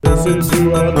Listen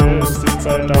to our list, it's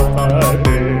our top 5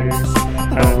 picks.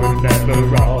 And we're never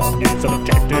wrong, it's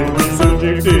objectively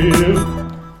subjective.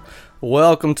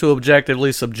 Welcome to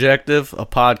Objectively Subjective, a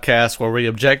podcast where we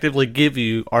objectively give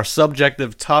you our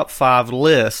subjective top 5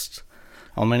 list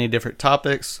on many different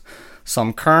topics,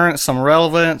 some current, some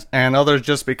relevant, and others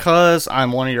just because.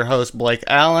 I'm one of your hosts, Blake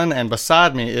Allen, and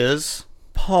beside me is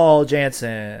Paul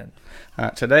Jansen.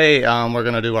 Today, we're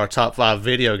going to do our top 5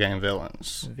 video game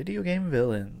villains. Video game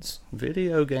villains.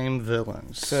 Video game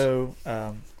villains. So,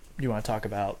 you want to talk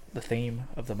about the theme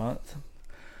of the month?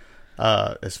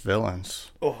 It's villains.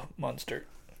 Oh, monster.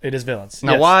 It is villains.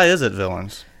 Now, yes. Why is it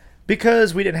villains?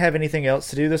 Because we didn't have anything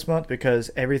else to do this month because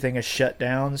everything is shut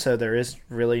down, so there is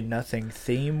really nothing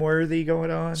theme-worthy going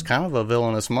on. It's kind of a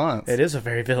villainous month. It is a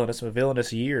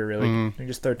villainous year, really. You can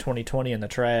just throw 2020 in the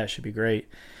trash. It'd be great.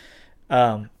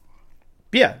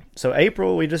 Yeah, so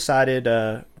April, we decided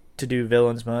to do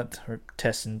Villains Month. We're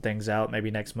testing things out. Maybe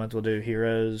next month we'll do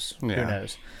Heroes. Yeah. Who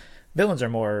knows? Villains are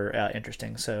more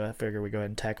interesting, so I figure we go ahead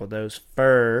and tackle those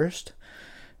first.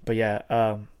 But yeah,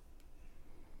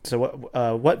 so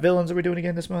what villains are we doing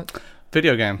again this month?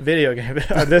 Video game. Video game.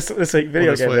 this week,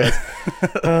 video game villains.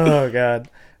 Oh, God.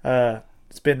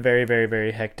 It's been very, very,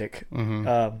 very hectic.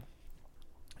 Mm-hmm.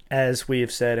 As we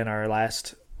have said in our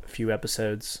last few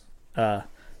episodes,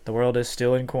 the world is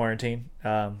still in quarantine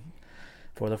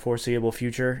for the foreseeable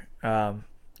future.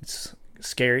 It's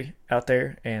scary out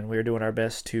there, and we're doing our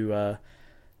best to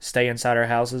stay inside our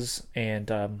houses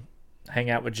and hang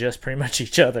out with just pretty much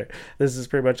each other. This is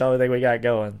pretty much the only thing we got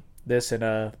going. This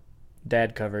and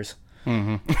dad covers.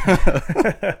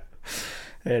 Mm-hmm.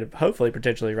 And hopefully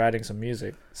potentially writing some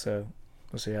music. So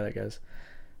we'll see how that goes.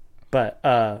 But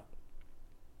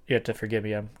you have to forgive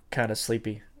me. I'm kind of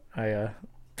sleepy. I'm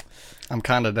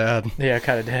kind of dead. Yeah,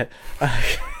 kind of dead.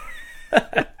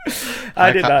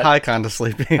 High kind of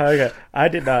sleepy. Okay, I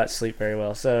did not sleep very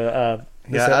well. So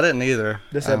I didn't either.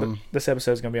 This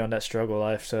episode is gonna be on that struggle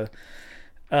life. So,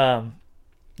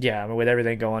 yeah, I mean, with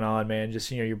everything going on, man,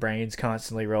 just your brain's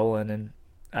constantly rolling, and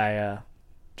I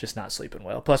just not sleeping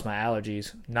well. Plus my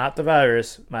allergies, not the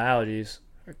virus. My allergies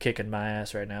are kicking my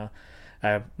ass right now.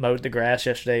 I mowed the grass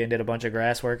yesterday and did a bunch of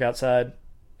grass work outside,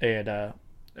 and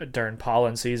during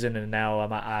pollen season, and now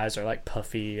my eyes are like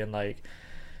puffy and like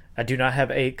I do not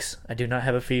have aches. I do not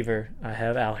have a fever. I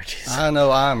have allergies. I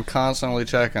know. I'm constantly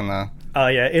checking though. Oh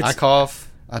yeah, I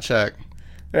cough. I check.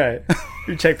 Right.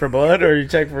 You check for blood or you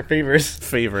check for fevers?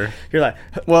 Fever. You're like,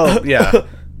 well, yeah.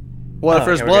 Well, if Oh,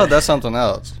 there's okay, blood, okay. that's something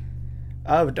else.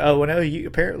 well, no, you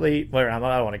apparently. Well, I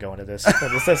don't want to go into this.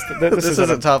 This is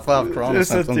a top 5 corona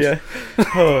symptoms. Yeah.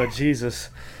 Oh Jesus.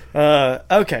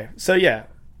 Okay. So yeah,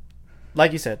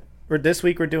 like you said, this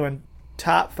week we're doing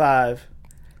top 5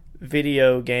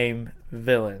 video game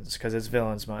villains because it's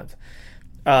Villains Month.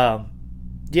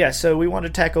 Yeah. So we want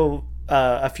to tackle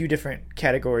a few different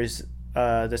categories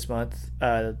this month.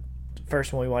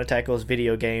 First one we want to tackle is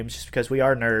video games, just because we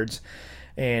are nerds.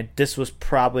 And this was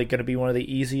probably going to be one of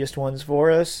the easiest ones for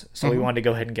us. So we wanted to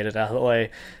go ahead and get it out of the way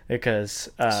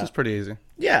because... This is pretty easy.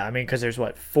 Yeah, I mean, because there's,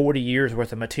 40 years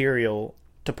worth of material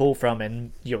to pull from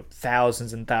and,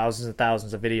 thousands and thousands and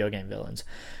thousands of video game villains.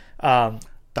 Thousands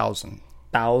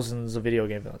of video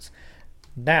game villains.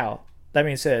 Now, that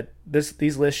being said,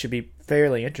 these lists should be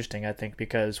fairly interesting, I think,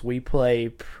 because we play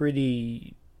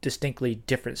pretty distinctly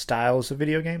different styles of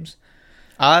video games.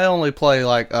 I only play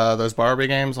like those Barbie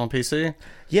games on PC.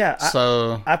 Yeah,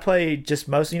 so I play just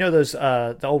most. Those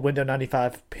the old Windows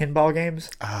 95 pinball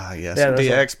games. Yes, Yeah,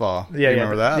 DX Ball. Yeah, you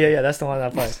remember that? Yeah, that's the one I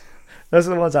played. Those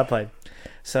are the ones I played.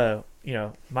 So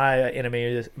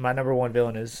my my number one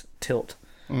villain is Tilt.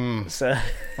 So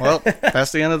well,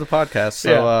 that's the end of the podcast.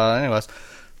 So anyways,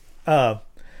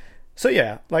 so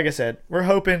yeah, like I said, we're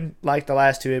hoping like the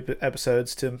last 2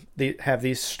 episodes to have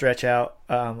these stretch out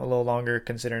a little longer,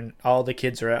 considering all the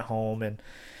kids are at home, and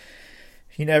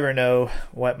you never know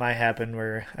what might happen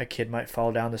where a kid might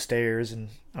fall down the stairs and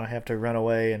I have to run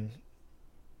away, and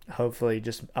hopefully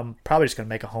I'm probably just going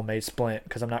to make a homemade splint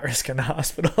because I'm not risking the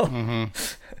hospital. I'm going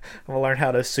to learn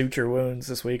how to suture wounds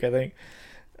this week, I think.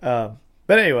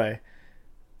 But anyway,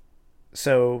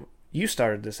 so you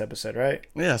started this episode, right?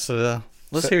 yeah. So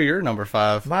let's hear your number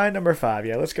 5. My number 5,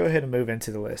 yeah. Let's go ahead and move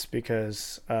into the list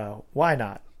because why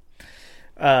not?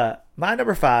 My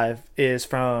number 5 is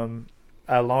from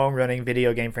a long-running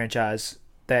video game franchise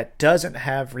that doesn't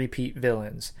have repeat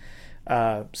villains.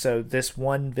 So this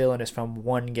one villain is from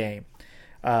one game.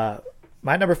 My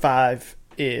number 5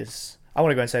 is... I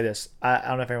want to go and say this. I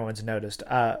don't know if everyone's noticed.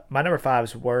 My number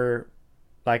 5s were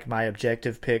like my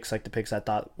objective picks, like the picks I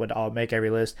thought would all make every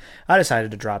list. I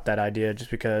decided to drop that idea just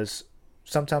because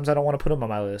sometimes I don't want to put them on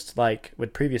my list. Like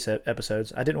with previous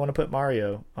episodes, I didn't want to put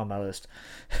Mario on my list.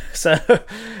 So,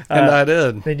 and I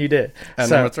did. And you did.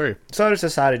 And number 3. So I just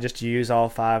decided just to use all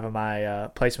 5 of my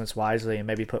placements wisely and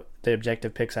maybe put the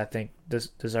objective picks I think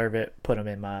deserve it, put them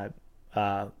in my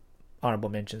honorable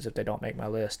mentions if they don't make my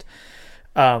list.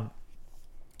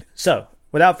 So,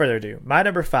 without further ado, my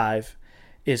number 5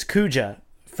 is Kuja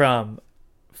from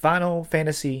Final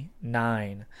Fantasy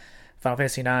IX. Final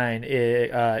Fantasy IX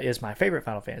is my favorite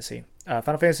Final Fantasy.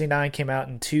 Final Fantasy IX came out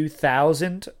in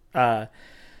 2000.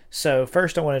 So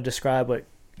first I want to describe what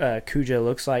Kuja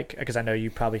looks like, because I know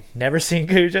you've probably never seen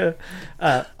Kuja.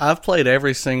 I've played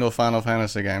every single Final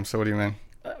Fantasy game, so what do you mean?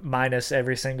 Minus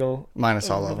every single... Minus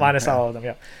all of them. Minus all of them,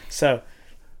 yeah. So,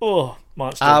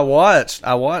 monster. I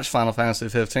watched Final Fantasy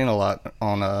 15 a lot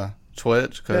on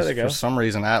Twitch, because There you go. for some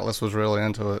reason Atlas was really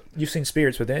into it. You've seen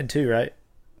Spirits Within too, right?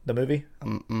 The movie?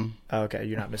 Mm-mm. Oh, okay,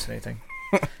 you're not missing anything.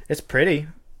 It's pretty,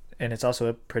 and it's also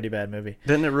a pretty bad movie.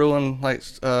 Didn't it ruin, like...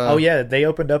 Oh, yeah, they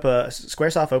opened up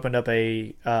Squaresoft opened up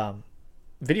a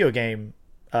video game...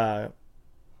 a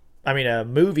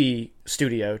movie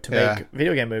studio to make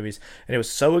video game movies, and it was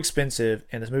so expensive,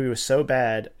 and this movie was so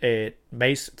bad, it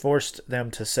forced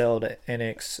them to sell to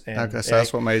Enix. And okay, so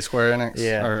that's what made Square Enix?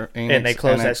 Yeah, or Enix, and they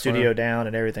closed Enix, that studio whatever. down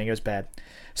and everything. It was bad.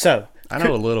 So I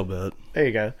know a little bit. there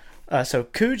you go. So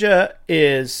Kuja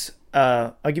is...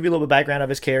 I'll give you a little bit of background of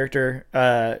his character.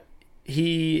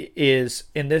 He is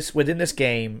within this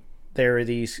game. There are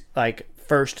these like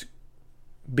first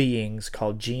beings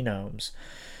called genomes,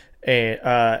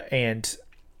 and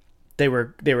they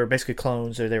were basically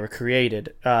clones, or they were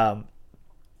created.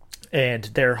 And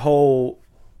their whole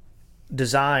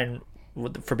design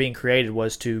for being created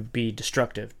was to be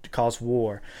destructive, to cause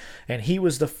war. And he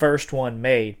was the first one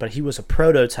made, but he was a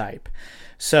prototype.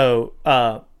 So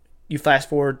you fast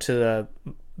forward to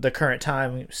the current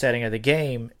time setting of the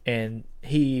game, and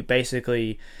he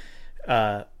basically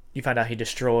you find out he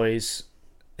destroys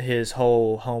his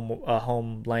whole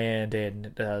homeland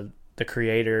and the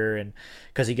creator, and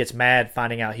because he gets mad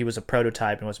finding out he was a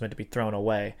prototype and was meant to be thrown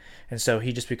away, and so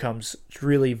he just becomes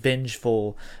really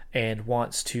vengeful and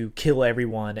wants to kill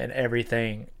everyone and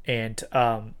everything. And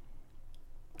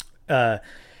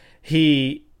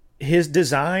his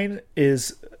design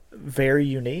is very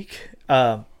unique.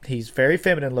 He's very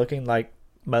feminine looking, like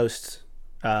most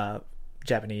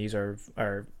Japanese or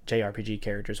JRPG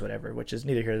characters, whatever, which is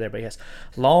neither here nor there, but he has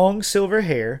long silver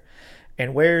hair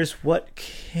and wears what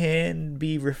can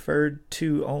be referred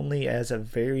to only as a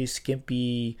very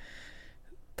skimpy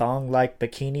thong-like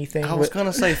bikini thing. I was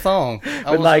gonna say thong.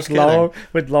 I with was like just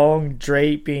kidding. long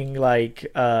draping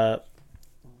like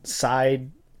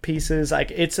side pieces.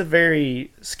 Like, it's a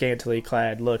very scantily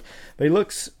clad look, but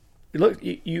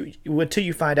you until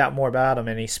you find out more about him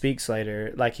and he speaks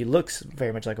later, like, he looks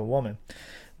very much like a woman.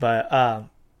 But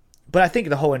I think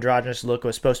the whole androgynous look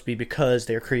was supposed to be because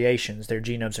they're creations, their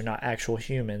genomes are not actual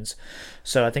humans.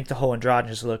 So I think the whole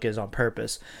androgynous look is on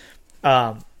purpose.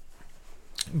 But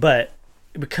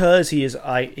because he is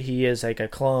like a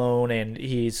clone, and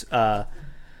he's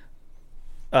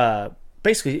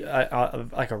basically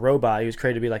like a robot. He was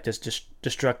created to be like this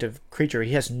destructive creature.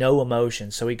 He has no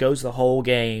emotion, so he goes the whole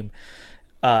game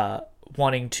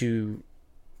wanting to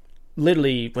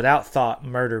literally, without thought,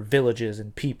 murder villages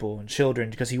and people and children,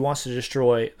 because he wants to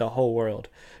destroy the whole world,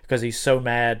 because he's so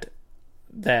mad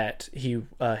that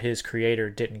his creator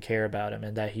didn't care about him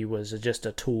and that he was just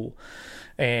a tool.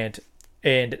 And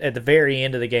at the very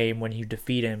end of the game, when you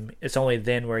defeat him, it's only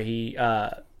then where he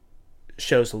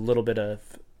shows a little bit of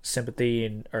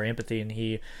sympathy or empathy, and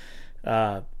he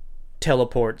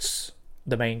teleports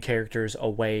the main characters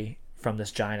away from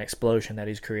this giant explosion that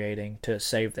he's creating to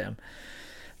save them.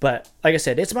 But like I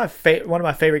said, it's one of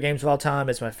my favorite games of all time.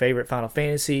 It's my favorite Final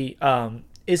Fantasy.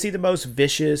 Is he the most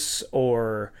vicious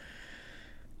or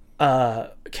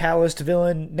calloused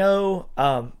villain? No,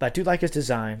 but I do like his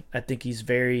design. I think he's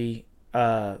very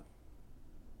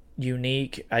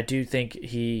unique. I do think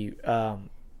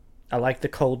I like the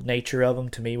cold nature of him,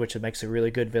 to me, which makes a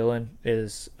really good villain,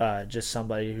 is just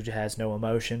somebody who has no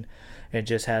emotion and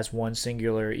just has one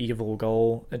singular evil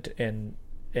goal, and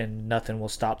nothing will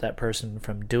stop that person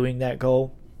from doing that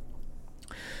goal.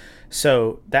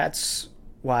 So that's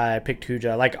why I picked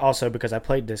Kuja. Like, also because I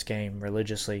played this game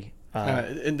religiously.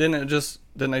 And didn't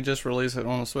they just release it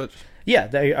on the Switch? Yeah,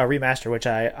 they a remaster, which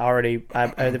I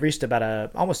reached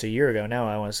about almost a year ago now,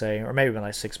 I want to say, or maybe even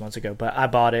like 6 months ago. But I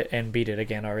bought it and beat it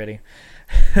again already.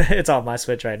 It's on my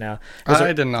Switch right now.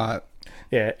 I did not.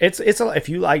 Yeah, it's if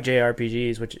you like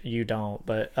JRPGs, which you don't,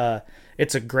 but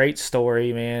it's a great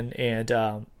story, man. And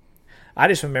I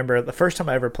just remember the first time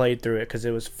I ever played through it because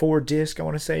it was 4 disc. I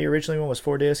want to say originally one was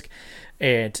 4 disc,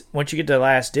 and once you get to the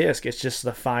last disc, it's just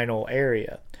the final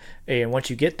area. And once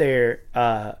you get there,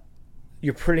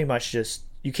 you're pretty much just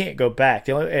you can't go back.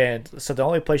 The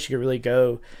only place you can really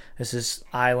go is this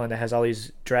island that has all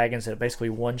these dragons that basically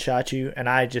one shot you. And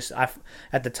I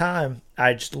at the time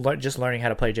I just learning how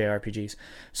to play JRPGs,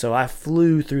 so I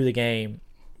flew through the game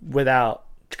without.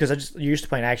 Because you're used to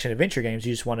playing action adventure games,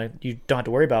 you don't have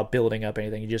to worry about building up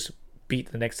anything. You just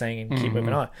beat the next thing and keep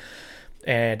moving on.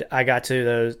 And I got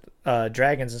to those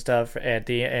dragons and stuff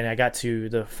and I got to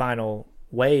the final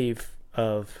wave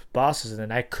of bosses, and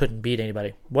then I couldn't beat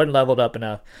anybody. Wasn't leveled up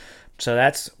enough. So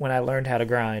that's when I learned how to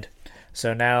grind.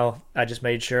 So now I just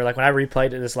made sure, like when I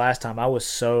replayed it this last time, I was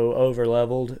so over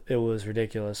leveled, it was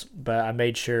ridiculous. But I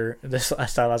made sure this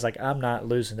last time I was like, I'm not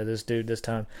losing to this dude this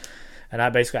time. And I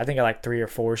think I like 3 or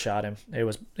 4 shot him. It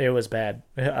was bad.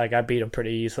 Like I beat him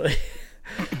pretty easily.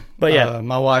 But yeah,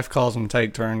 my wife calls them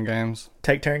take turn games.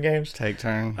 Take turn games. Take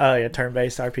turn. Oh yeah, turn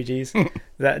based RPGs.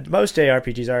 That most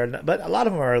JRPGs are, but a lot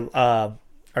of them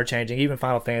are changing. Even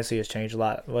Final Fantasy has changed a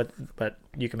lot. But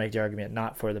you can make the argument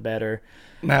not for the better.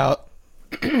 Now,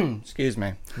 excuse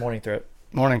me. Morning throat.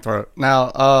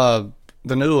 Now,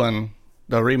 the new one,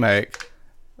 the remake,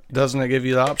 doesn't it give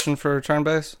you the option for turn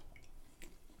based?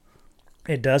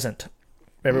 It doesn't.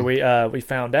 Remember, we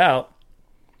found out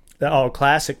that all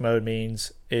classic mode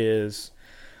means is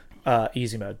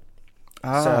easy mode.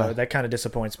 So that kind of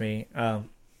disappoints me. I'm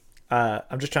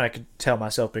just trying to tell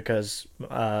myself because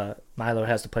Milo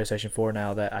has the PlayStation 4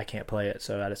 now that I can't play it,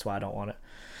 so that's why I don't want it.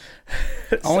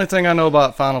 Only thing I know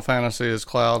about Final Fantasy is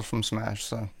Cloud from Smash.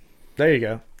 So there you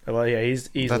go. Well, yeah,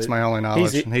 he's that's my only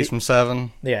knowledge. He's from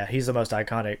 7. Yeah, he's the most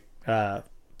iconic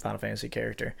Final Fantasy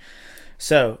character.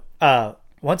 So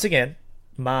once again,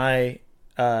 my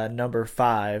number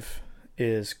 5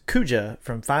 is Kuja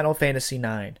from Final Fantasy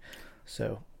 9.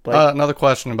 So Blake, another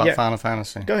question about Final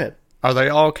Fantasy. Go ahead. Are they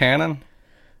all canon?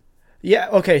 Yeah.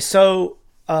 Okay. So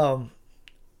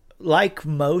like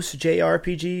most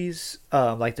JRPGs,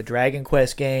 like the Dragon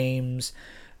Quest games,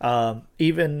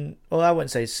 even I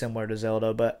wouldn't say similar to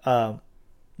Zelda, but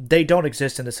they don't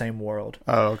exist in the same world.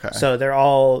 Oh, okay. So they're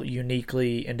all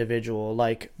uniquely individual.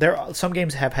 Like some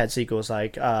games have had sequels.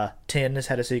 Like 10 has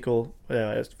had a sequel,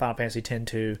 Final Fantasy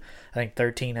 10-2. I think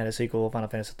 13 had a sequel, Final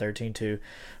Fantasy 13-2.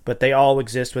 But they all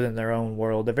exist within their own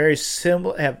world. They're very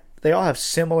similar. They all have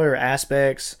similar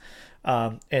aspects,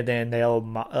 and then they'll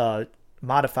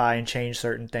modify and change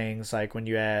certain things. Like when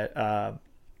you add,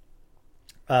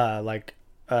 I'm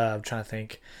trying to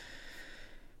think.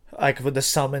 Like with the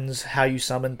summons, how you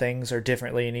summon things are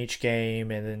differently in each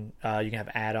game, and then you can have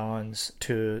add-ons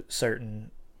to certain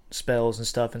spells and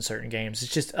stuff in certain games.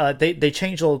 It's just they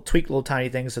change tweak little tiny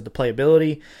things of the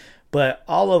playability, but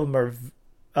all of them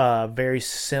are very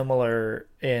similar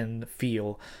in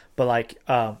feel. But like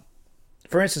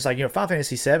for instance, like Final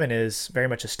Fantasy VII is very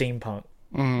much a steampunk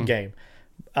game.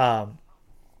 But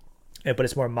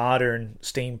it's more modern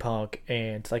steampunk,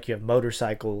 and like you have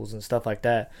motorcycles and stuff like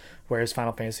that. Whereas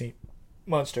Final Fantasy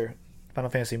Monster, Final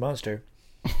Fantasy IX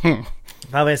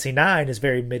is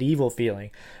very medieval feeling.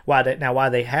 Why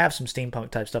they have some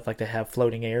steampunk type stuff, like they have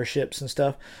floating airships and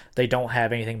stuff, they don't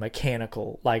have anything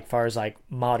mechanical, like far as like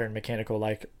modern mechanical,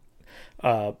 like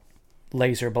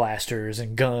laser blasters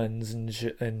and guns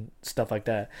and stuff like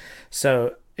that.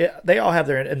 So they all have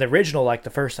in the original, like the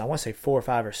first, I want to say 4,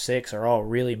 5, or 6 are all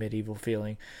really medieval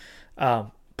feeling.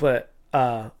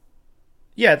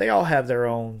 Yeah, they all have their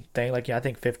own thing. Like, I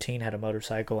think 15 had a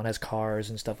motorcycle and has cars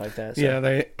and stuff like that. So. Yeah,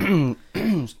 they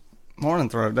Morning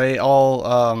Throat. They all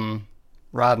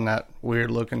ride in that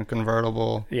weird looking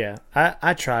convertible. Yeah,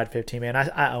 I tried 15, man.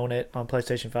 I own it on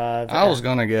PlayStation 5. I was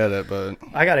gonna get it, but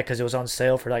I got it because it was on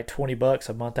sale for like $20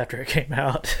 a month after it came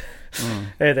out,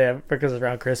 and then because it's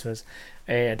around Christmas,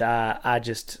 and I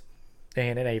just,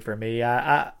 and it ain't for me.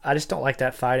 I just don't like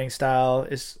that fighting style.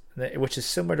 Which is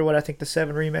similar to what I think the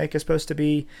 7 remake is supposed to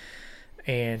be,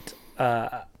 and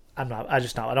I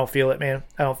don't feel it, man.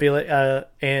 I don't feel it,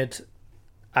 and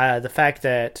the fact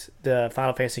that the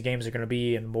Final Fantasy games are going to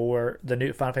be in more, the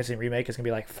new Final Fantasy remake is going to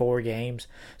be like 4 games.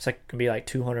 It's like going to be like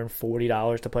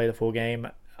 $240 to play the full game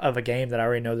of a game that I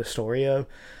already know the story of.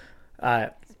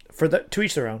 To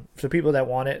each their own. For the people that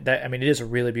want it, it is a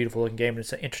really beautiful looking game, and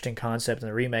it's an interesting concept, and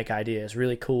the remake idea is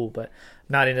really cool, but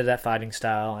I'm not into that fighting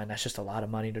style, and that's just a lot of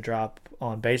money to drop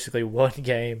on basically one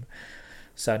game.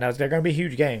 So now they're going to be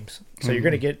huge games. So you're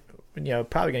going to get,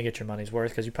 probably going to get your money's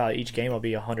worth, because each game will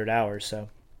be 100 hours, so,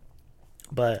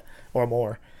 or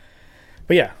more.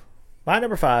 But yeah, my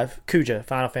number 5, Kuja,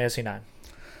 Final Fantasy 9.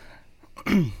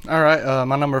 All right,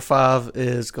 my number 5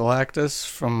 is Galactus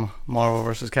from Marvel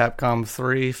vs. Capcom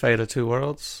 3: Fate of Two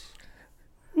Worlds.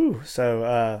 Ooh,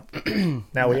 so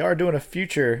now we are doing a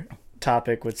future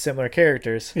topic with similar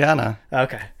characters. Yeah, I know.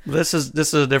 Okay. This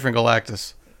is a different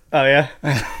Galactus. Oh yeah.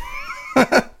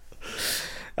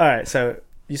 All right. So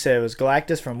you said it was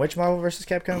Galactus from which Marvel vs.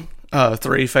 Capcom?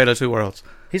 3: Fate of Two Worlds.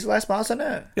 He's the last boss on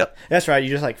that. Yep. That's right. You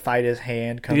just like fight his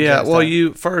hand. Yeah. Well,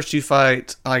 you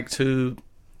fight like two.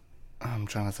 I'm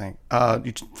trying to think.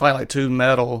 You fight like two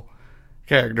metal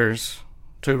characters,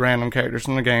 two random characters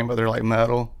in the game, but they're like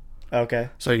metal. Okay.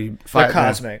 So you fight they're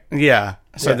cosmic. them. Yeah.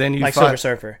 So then you like fight Silver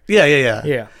Surfer.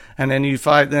 Yeah. And then you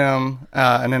fight them,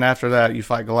 and then after that you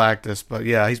fight Galactus. But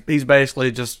yeah, he's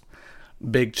basically just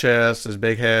big chest, his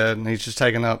big head, and he's just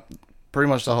taking up pretty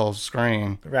much the whole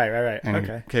screen. Right. And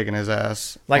Okay. kicking his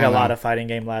ass. Like a lot of fighting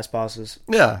game last bosses.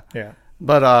 Yeah. Yeah.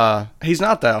 But he's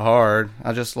not that hard.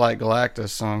 I just like Galactus,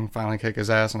 so I can finally kick his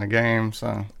ass in a game.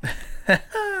 So,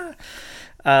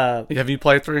 have you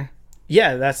played 3?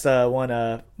 Yeah, that's the one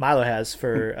Milo has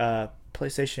for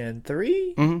PlayStation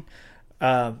 3.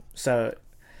 Mm-hmm. So,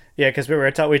 yeah, because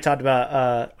we talked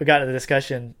about we got into the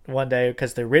discussion one day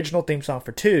because the original theme song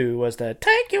for 2 was the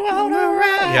 "Take You on a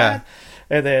Ride." Yeah,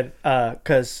 and then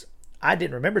because I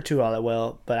didn't remember 2 all that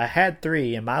well, but I had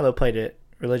 3 and Milo played it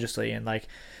religiously, and like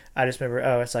I just remember,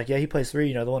 it's like, yeah, he plays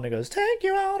 3, the one that goes "Take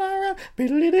You on a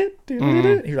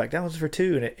Ride." He's like, that one's for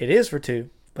 2, and it is for 2.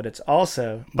 But it's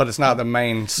also... But it's not the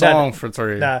main song for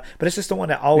 3. Nah, but it's just the one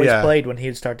that always played when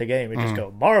he'd start the game. It'd just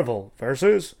go, Marvel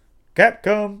versus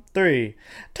Capcom 3.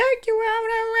 Take you out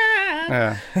a ride.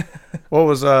 Yeah. What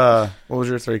was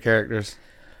your 3 characters?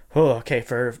 Oh, okay,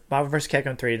 for Marvel vs.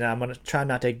 Capcom 3, now I'm going to try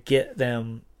not to get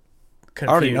them confused.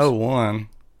 I already know one.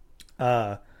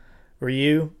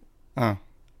 Ryu. Oh.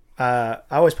 I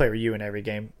always play Ryu in every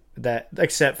game. That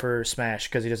except for Smash,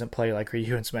 because he doesn't play like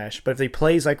Ryu in Smash. But if he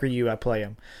plays like Ryu, I play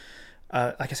him.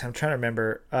 Like I said, I'm trying to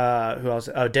remember who else.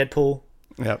 Oh, Deadpool.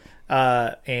 Yep.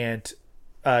 And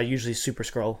usually Super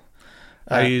Scroll.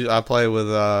 I play with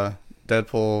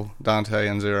Deadpool, Dante,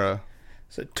 and Zero.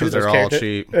 So because they're all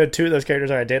cheap. 2 of those characters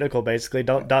are identical, basically.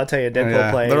 Dante and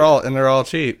Deadpool play. They're all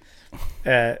cheap.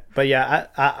 But yeah,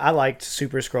 I liked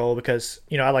Super Scroll because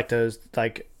I like those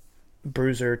like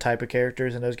bruiser type of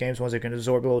characters in those games, ones that can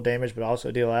absorb a little damage but also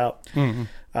deal out. Mm-hmm.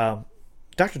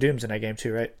 Dr. Doom's in that game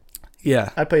too, right? Yeah,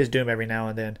 I play as Doom every now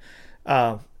and then.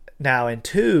 Now in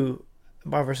 2,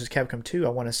 Marvel vs. Capcom 2, I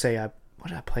want to say what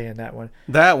did I play in that one?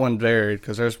 That one varied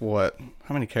because there's how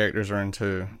many characters are in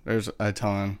 2? There's a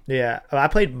ton. Yeah, I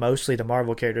played mostly the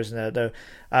Marvel characters in that though.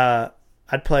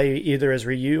 I'd play either as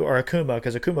Ryu or Akuma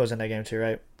because Akuma's in that game too,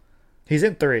 right? He's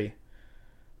in 3,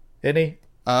 isn't he?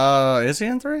 Is he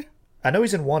in 3? I know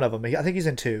he's in one of them. I think he's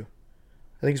in 2.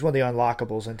 I think he's one of the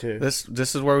unlockables in 2. This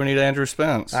is where we need Andrew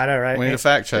Spence. I know, right? We need a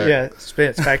fact check. Yeah,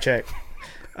 Spence, fact check.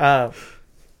 But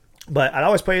I'd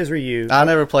always play as Ryu. I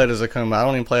never played as Akuma. I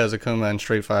don't even play as Akuma in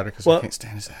Street Fighter because I can't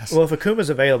stand his ass. Well, if Akuma's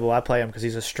available, I play him because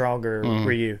he's a stronger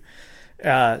Ryu.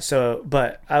 But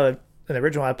in the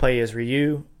original, I play as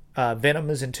Ryu.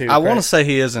 Venom is in 2. I want to say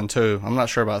he is in 2. I'm not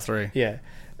sure about 3. Yeah.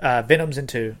 Venom's in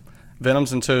 2.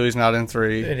 Venom's in 2, he's not in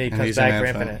 3. And he comes he's back in for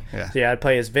Infinite. Yeah. So yeah, I'd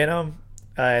play as Venom,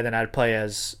 and then I'd play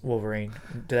as Wolverine.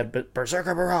 Do that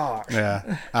Berserker Barrage.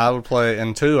 Yeah. I would play,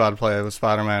 in 2, I'd play with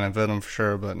Spider-Man and Venom for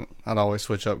sure, but I'd always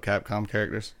switch up Capcom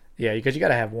characters. Yeah, because you got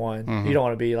to have one. Mm-hmm. You don't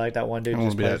want to be like that one dude. I don't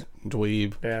want to be that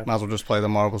dweeb. Yeah. Might as well just play the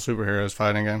Marvel superheroes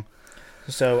fighting game.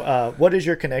 So, what is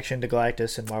your connection to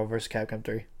Galactus in Marvel vs. Capcom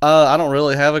 3? I don't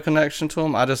really have a connection to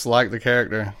him. I just like the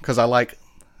character because I like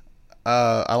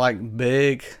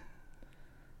big...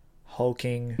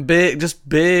 hulking, big,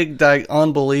 like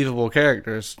unbelievable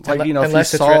characters. Like if you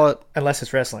saw it, unless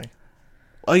it's wrestling.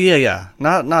 Oh yeah,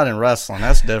 not in wrestling.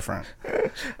 That's different.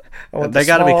 They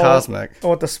got to be cosmic. I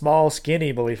want the small,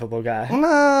 skinny, believable guy.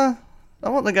 Nah, I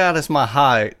want the guy that's my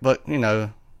height, but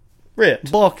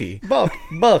ripped, bulky,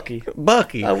 Bucky.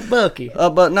 Oh, Bucky.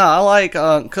 But no, I like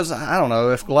because I don't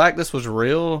know if Galactus was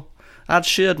real, I'd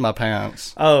shit my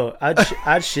pants. Oh,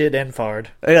 I'd shit and fart.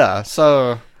 Yeah,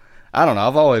 so. I don't know.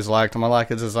 I've always liked him. I like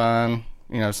his design.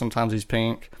 Sometimes he's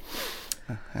pink.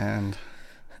 And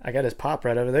I got his pop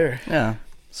right over there. Yeah.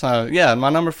 So, yeah, my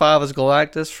number 5 is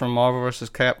Galactus from Marvel vs.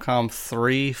 Capcom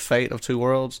 3, Fate of Two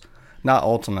Worlds. Not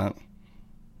Ultimate.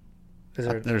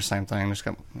 They're the same thing. I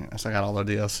got all the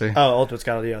DLC. Oh, Ultimate's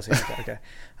got all the DLC. Okay.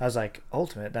 I was like,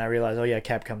 Ultimate? And I realized, oh, yeah,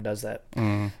 Capcom does that.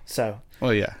 So.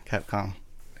 Well, yeah, Capcom.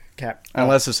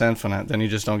 Unless it's infinite, then you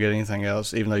just don't get anything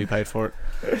else, even though you paid for it.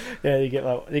 Yeah,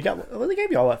 they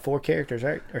gave you all 4 characters,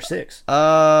 right? Or 6? It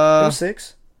was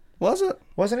 6. Was it?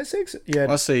 Wasn't it 6? Yeah.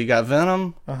 Let's see. You got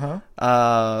Venom.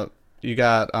 You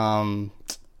got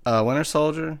Winter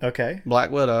Soldier, Okay.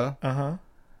 Black Widow. Uh-huh.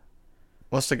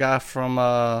 What's the guy from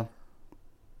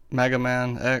Mega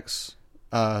Man X?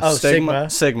 Sigma.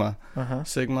 Sigma. Uh-huh.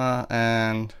 Sigma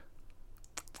and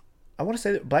I want to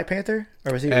say Black Panther,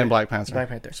 or was he? Black Panther. Black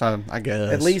Panther. So I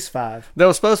guess At least 5. there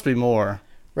was supposed to be more.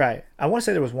 Right. I want to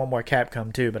say there was one more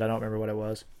Capcom too, but I don't remember what it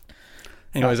was.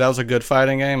 Anyways, that was a good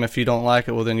fighting game. If you don't like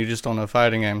it, well, then you just don't know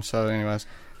fighting games. So, anyways,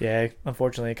 Yeah,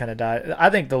 unfortunately, it kind of died. I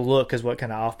think the look is what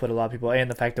kind of off-put a lot of people, and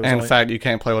the fact that the fact you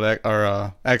can't play with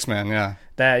X-Men, yeah.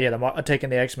 Taking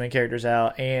the X-Men characters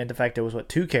out, and the fact there was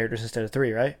 2 characters instead of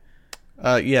 3, right?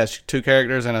 Yes, 2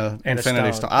 characters and a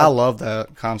Infinity stone. Stone. I love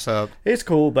that concept. It's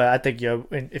cool, but I think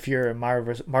if you're a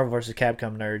Marvel vs.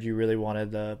 Capcom nerd, you really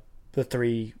wanted the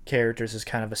 3 characters as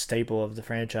kind of a staple of the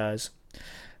franchise.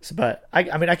 So, but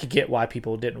I mean, I could get why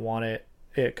people didn't want it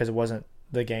because it wasn't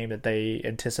the game that they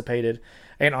anticipated,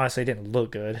 and honestly, it didn't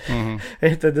look good.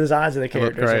 Mm-hmm. The designs of the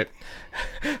characters, great.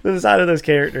 The design of those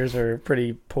characters are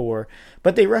pretty poor.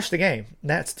 But they rushed the game. And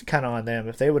that's kind of on them.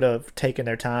 If they would have taken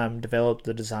their time, developed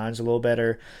the designs a little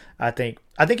better, I think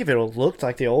if it would have looked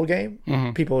like the old game,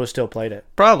 people would have still played it.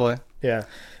 Probably. Yeah,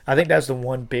 I think that's the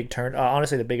one big turn.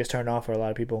 Honestly, the biggest turn off for a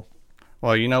lot of people.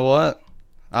 Well, you know what?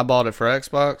 I bought it for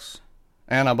Xbox,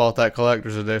 and I bought that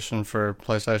collector's edition for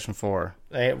PlayStation 4.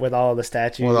 With all the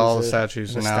statues. With all the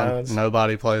statues, and now stones.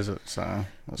 nobody plays it. So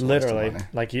that's Literally,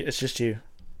 like it's just you.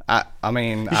 I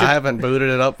mean, I haven't booted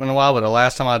it up in a while, but the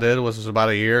last time I did was about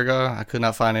a year ago. I could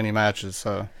not find any matches,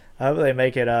 so. I hope they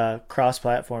make it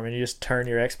cross-platform, and you just turn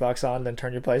your Xbox on, then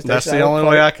turn your PlayStation on. That's the only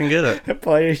way I can get it.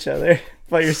 Play each other.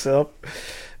 Play yourself.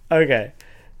 Okay,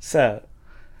 so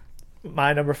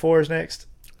my number 4 is next.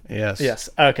 Yes.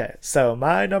 Okay, so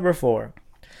my number 4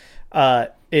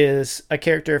 is a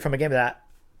character from a game that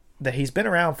he's been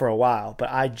around for a while,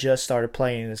 but I just started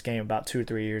playing this game about 2 or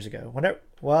 3 years ago. I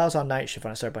was on night shift when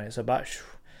I started playing it, so about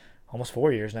almost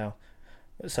 4 years now.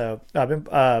 So I've been,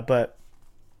 but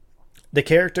the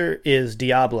character is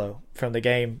Diablo from the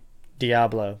game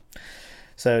Diablo.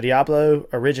 So Diablo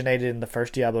originated in the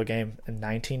first Diablo game in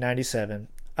 1997.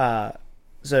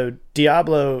 So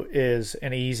Diablo is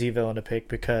an easy villain to pick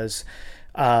because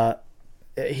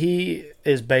he's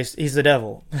the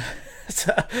devil.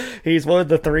 So he's one of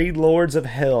the 3 lords of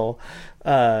hell.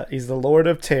 He's the Lord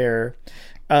of Terror.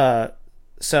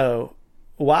 So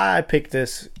why I picked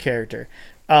this character?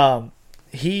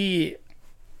 His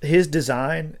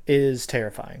design is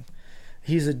terrifying.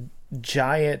 He's a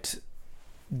giant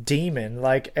demon.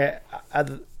 Like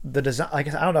the design,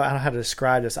 like I don't know how to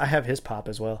describe this. I have his pop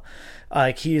as well.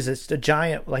 Like he's a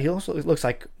giant. Like he also looks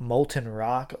like molten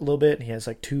rock a little bit, and he has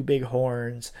like 2 big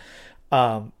horns.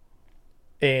 And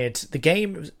the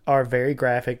games are very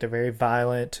graphic. They're very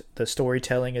violent. The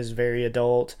storytelling is very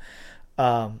adult.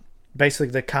 Basically,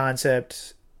 the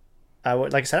concept.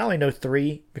 Like I said, I only know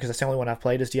 3 because that's the only one I've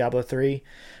played is Diablo 3.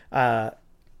 I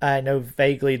know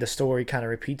vaguely the story kind of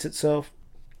repeats itself.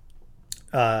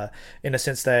 In the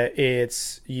sense that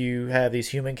you have these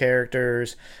human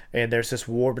characters and there's this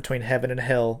war between heaven and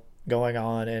hell going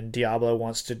on, and Diablo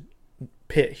wants to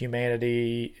pit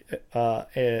humanity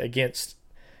against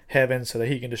heaven so that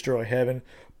he can destroy heaven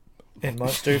and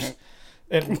monsters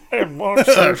and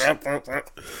monsters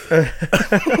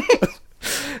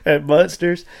and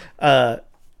monsters and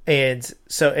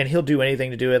he'll do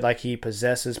anything to do it. Like he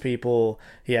possesses people.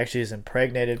 He actually has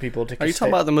impregnated people. Are you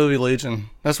talking about the movie Legion?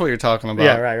 That's what you're talking about.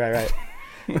 Yeah,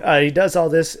 right. He does all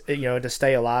this, to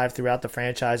stay alive throughout the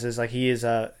franchises. Like he has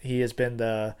been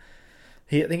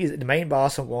I think he's the main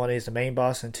boss in 1. He's the main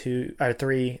boss in 2 or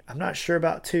 3. I'm not sure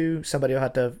about 2. Somebody will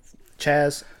have to.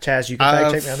 Chaz, you can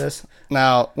fact check me on this.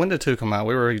 Now, when did 2 come out?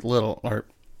 We were little or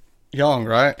young,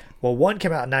 right? Well, 1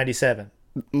 came out in 97.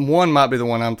 1 might be the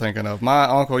one I'm thinking of. My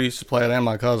uncle used to play it, and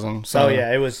my cousin. So. Oh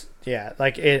yeah, it was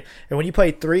like it. And when you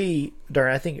play 3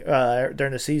 during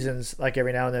the seasons, like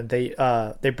every now and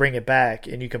then they bring it back,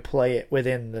 and you can play it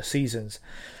within the seasons.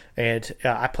 And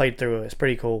I played through it. It's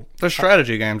pretty cool. They're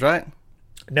strategy games, right?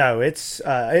 No, it's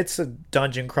a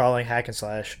dungeon crawling hack and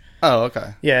slash. Oh,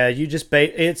 okay. Yeah, you just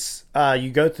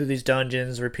you go through these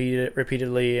dungeons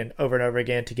repeatedly and over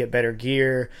again to get better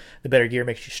gear. The better gear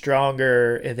makes you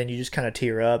stronger, and then you just kind of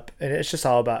tier up. And it's just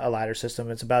all about a ladder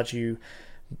system. It's about you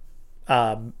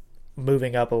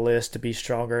moving up a list to be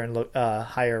stronger and look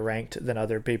higher ranked than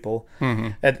other people. Mm-hmm.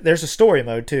 And there's a story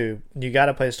mode too. You got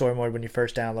to play the story mode when you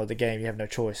first download the game. You have no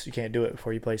choice. You can't do it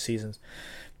before you play seasons.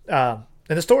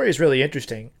 And the story is really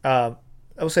interesting.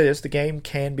 I will say this, the game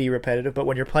can be repetitive, but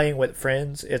when you're playing with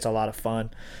friends, it's a lot of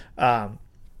fun. And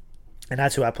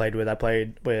that's who I played with. I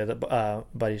played with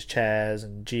buddies Chaz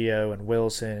and Gio and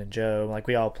Wilson and Joe. Like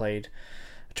we all played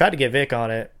tried to get Vic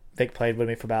on it. Vic played with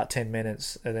me for about 10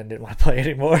 minutes and then didn't want to play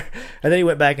anymore. And then he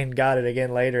went back and got it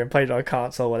again later and played it on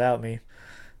console without me.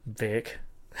 Vic.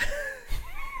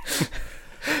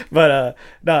 But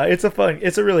no, it's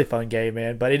a really fun game,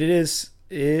 man. But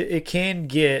it can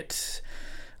get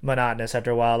monotonous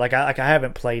after a while. Like I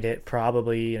haven't played it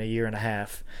probably in a year and a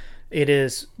half. It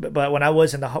is, but when I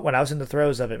was in the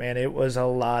throes of it, man, it was a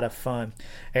lot of fun.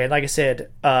 And like I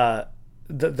said,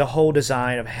 the whole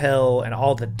design of hell and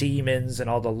all the demons and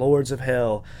all the lords of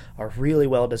hell are really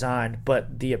well designed.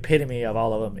 But the epitome of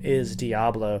all of them is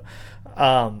Diablo.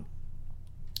 Like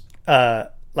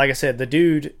I said, the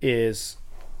dude is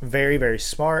very, very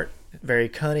smart, very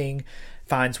cunning,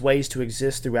 finds ways to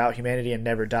exist throughout humanity and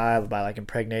never die by like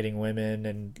impregnating women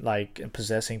and like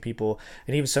possessing people.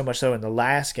 And even so much so in the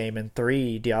last game in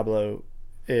 3, Diablo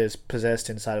is possessed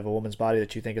inside of a woman's body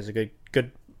that you think is a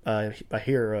good a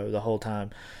hero the whole time,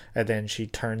 and then she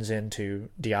turns into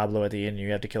Diablo at the end and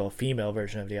you have to kill a female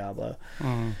version of Diablo.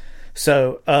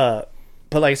 So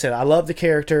but like I said, I love the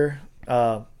character.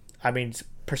 I mean,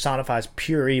 personifies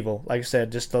pure evil. Like I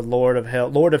said, just the Lord of Hell.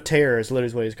 Lord of Terror is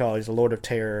literally what he's called. He's the Lord of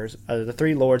Terrors. The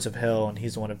 3 Lords of Hell, and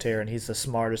he's the one of Terror, and he's the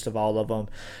smartest of all of them.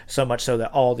 So much so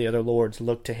that all the other lords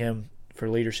look to him for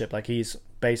leadership. Like he's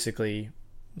basically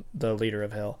the leader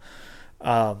of Hell.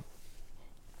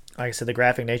 Like I said, the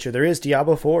graphic nature. There is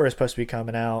Diablo 4 is supposed to be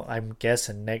coming out, I'm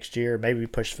guessing, next year. Maybe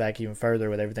pushed back even further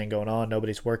with everything going on.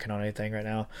 Nobody's working on anything right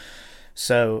now.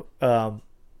 So,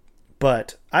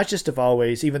 but I just have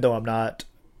always, even though I'm not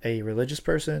a religious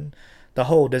person, the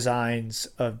whole designs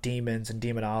of demons and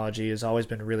demonology has always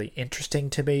been really interesting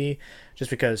to me,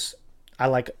 just because I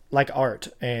like art,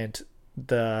 and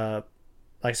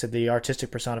like I said, the artistic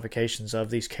personifications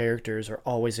of these characters are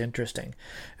always interesting.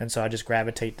 And so I just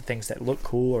gravitate to things that look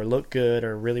cool or look good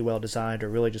or really well designed or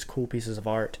really just cool pieces of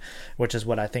art, which is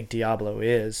what I think Diablo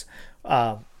is.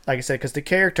 Like I said, because the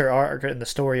character arc and the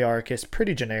story arc is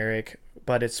pretty generic,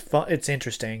 but it's fun, it's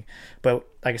interesting. But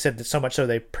like I said, so much so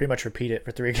they pretty much repeat it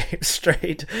for 3 games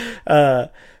straight.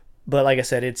 But like I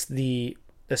said, it's the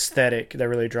aesthetic that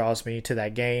really draws me to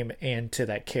that game and to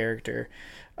that character.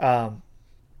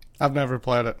 I've never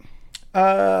played it.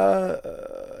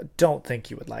 Don't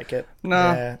think you would like it.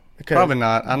 No, probably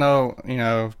not. I know,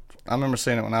 I remember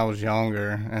seeing it when I was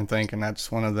younger and thinking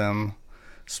that's one of them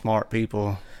smart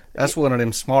people. That's one of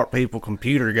them smart people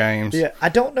computer games. Yeah, I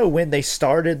don't know when they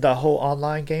started the whole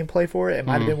online gameplay for it. It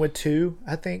might have been with 2,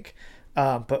 I think.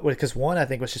 But because 1, I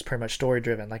think, was just pretty much story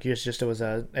driven. Like it was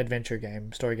a adventure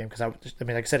game, story game. Because I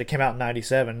mean, like I said, it came out in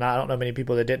 '97. And I don't know many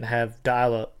people that didn't have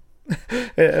dial-up.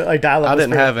 I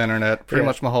didn't have internet pretty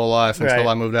much my whole life until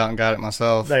I moved out and got it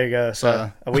myself. There you go.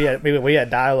 So we had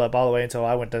dial-up all the way until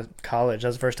I went to college. That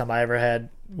was the first time I ever had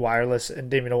wireless and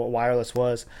didn't even know what wireless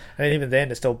was. And even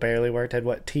then, it still barely worked. Had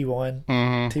what, T1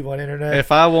 T1 internet. If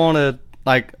I wanted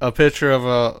like a picture of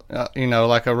a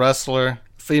like a wrestler,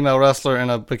 female wrestler in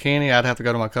a bikini, I'd have to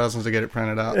go to my cousins to get it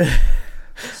printed out.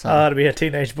 So. To be a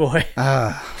teenage boy.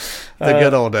 The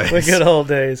good old days. The good old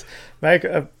days. Back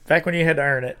when you had to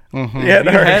earn it. Mm-hmm. You had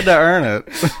to earn it.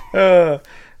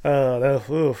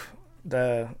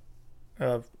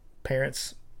 The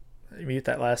parents mute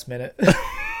that last minute.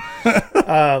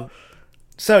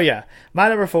 So yeah, my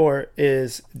number 4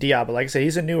 is Diablo. Like I said,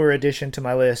 he's a newer addition to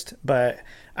my list, but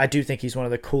I do think he's one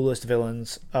of the coolest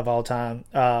villains of all time.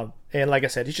 And like I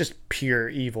said, he's just pure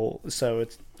evil. So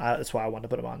that's why I wanted to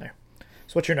put him on there.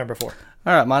 So what's your number 4?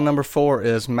 All right, my number 4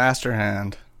 is Master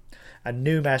Hand. I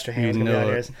knew Master Hand was going to be on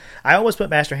yours. I almost put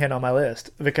Master Hand on my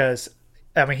list because,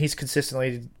 I mean, he's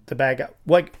consistently the bad guy.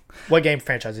 What game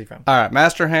franchise is he from? All right,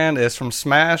 Master Hand is from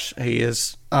Smash. He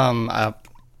is, I'm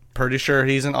pretty sure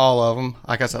he's in all of them.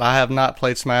 Like I said, I have not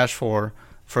played Smash 4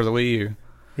 for the Wii U.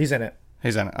 He's in it.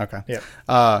 He's in it, okay. Yeah.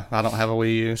 I don't have a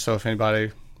Wii U, so if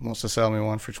anybody wants to sell me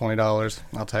one for $20,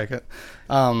 I'll take it.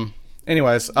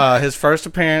 Anyways, his first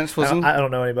appearance was I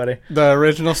don't know anybody. The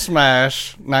original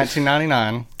Smash,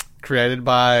 1999, created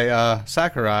by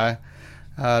Sakurai.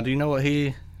 Do you know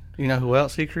who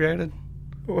else he created?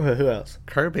 Who else?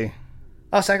 Kirby.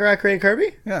 Oh, Sakurai created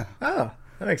Kirby? Yeah. Oh,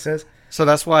 that makes sense. So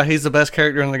that's why he's the best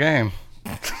character in the game.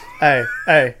 Hey.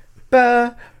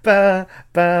 Ba, ba,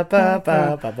 ba, ba,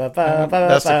 ba, ba, ba, ba,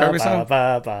 That's the Kirby song?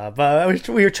 ba, ba, ba.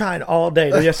 We were trying all day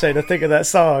yesterday to think of that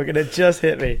song, and it just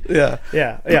hit me. Yeah.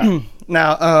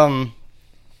 Now,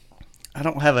 I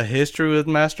don't have a history with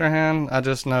Master Hand. I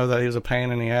just know that he was a pain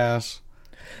in the ass.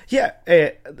 Yeah,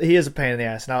 he is a pain in the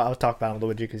ass. And I'll talk about him a little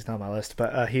bit because he's not on my list.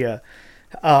 But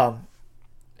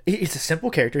He's a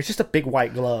simple character. He's just a big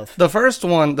white glove. The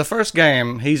first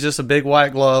game, he's just a big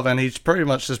white glove, and he's pretty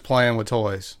much just playing with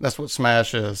toys. That's what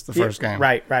Smash is, the first game.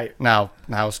 Right. Now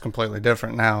it's completely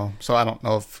different now, so I don't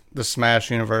know if the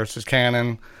Smash universe is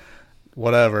canon,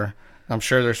 whatever. I'm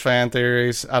sure there's fan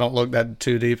theories. I don't look that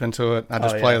too deep into it. I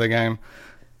just play the game.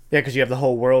 Yeah, because you have the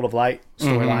whole World of Light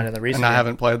storyline in the recent And I game,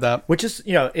 haven't played that. which is,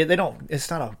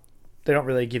 they don't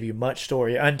really give you much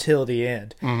story until the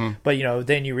end. Mm-hmm. But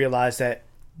then you realize that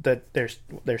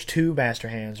there's two Master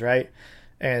Hands, right?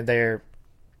 And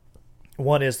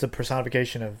one is the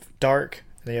personification of dark,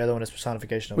 and the other one is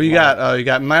personification of Well, light. you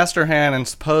got Master Hand and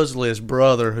supposedly his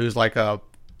brother, who's like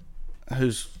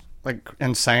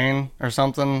insane or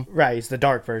something. Right, he's the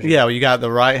dark version. Yeah, well, you got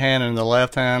the right hand and the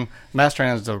left hand. Master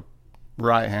Hand's the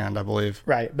right hand, I believe.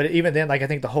 Right, but even then, like, I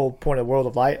think the whole point of World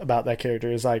of Light about that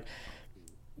character is, like,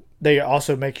 they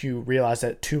also make you realize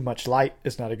that too much light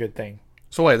is not a good thing.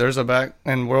 So wait, there's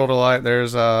in World of Light,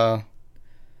 there's a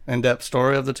in-depth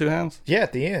story of the two hands? Yeah,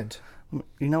 at the end.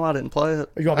 You know, I didn't play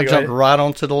it. You want I me to go jumped right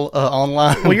onto the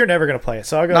online. Well, you're never going to play it,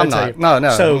 so I'll go ahead and tell you. No,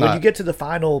 so I'm when not. you get to the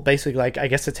final, basically, like, I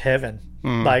guess it's heaven,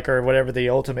 like, or whatever, the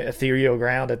ultimate ethereal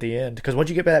ground at the end. Because once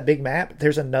you get to that big map,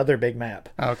 there's another big map.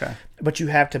 Okay. But you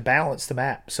have to balance the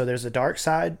map. So there's the dark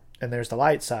side and there's the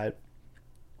light side.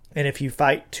 And if you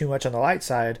fight too much on the light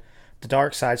side, the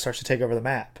dark side starts to take over the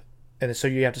map. And so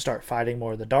you have to start fighting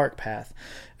more of the dark path.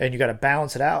 And you got to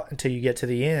balance it out until you get to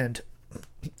the end.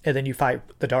 And then you fight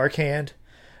the dark hand.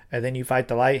 And then you fight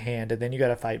the light hand. And then you got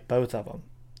to fight both of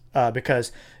them.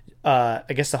 Because I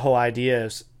guess the whole idea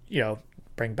is,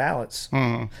 bring balance.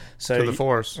 So To the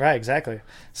Force. Right, exactly.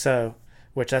 So,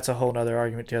 which that's a whole nother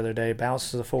argument the other day.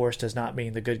 Balance to the Force does not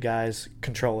mean the good guys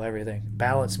control everything.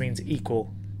 Balance means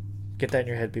equal. Get that in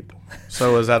your head, people.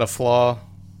 So is that a flaw?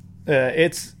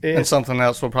 It's And something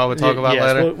else we'll probably talk about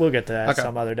yes, later? We'll get to that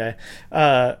some other day.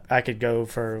 I could go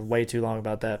for way too long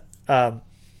about that. I'll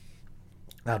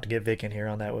have to get Vic in here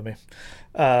on that with me.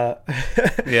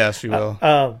 Yes, you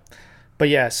will. But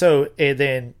yeah, so and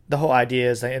then the whole idea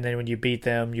is that, and then when you beat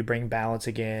them, you bring balance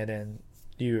again, and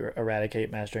you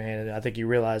eradicate Master Hand. And I think you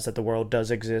realize that the world does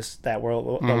exist. That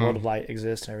world, the World of Light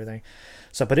exists and everything.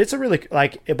 So, but it's a really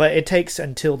but it takes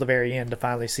until the very end to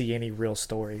finally see any real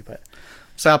story. But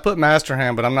So I put Master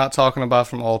Hand, but I'm not talking about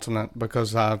from Ultimate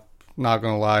because I'm not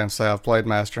going to lie and say I've played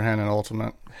Master Hand in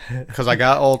Ultimate. Because I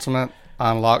got Ultimate,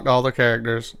 I unlocked all the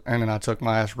characters, and then I took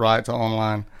my ass right to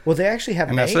online. well, they actually have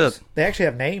And names. that's it. They actually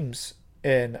have names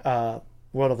in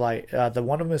World of Light. The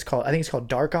one of them is called, I think it's called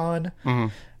Darkon,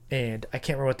 and I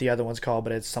can't remember what the other one's called,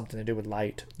 but it's something to do with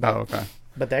light. Oh, okay.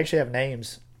 But they actually have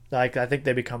names. Like, I think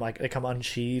they come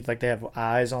unsheathed, like they have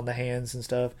eyes on the hands and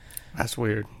stuff. That's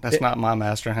weird. That's not my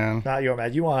Master Hand. Not your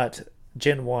man. You want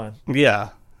Gen 1, Yeah.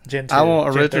 Gen 2, I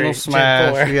want Gen original 3,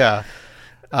 Smash. Gen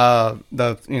 4.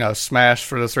 Yeah. Smash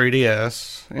for the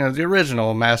 3DS. The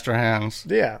original Master Hands.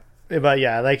 Yeah. But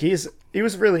yeah, like he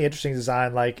was really interesting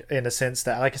design, like in the sense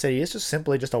that, like I said, he is just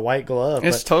simply just a white glove.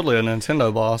 It's totally a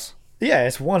Nintendo boss. Yeah,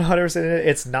 it's 100%.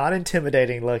 It's not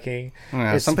intimidating looking.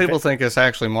 Yeah, some people think it's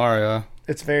actually Mario.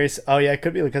 It's very. Oh yeah, it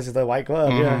could be because of the white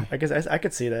glove. Yeah, I guess I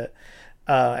could see that.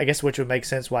 I guess which would make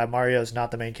sense why Mario's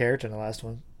not the main character in the last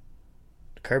one.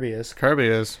 Kirby is. Kirby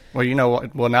is. Well, you know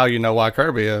what? Well, now you know why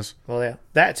Kirby is. Well, yeah,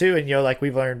 that too, and like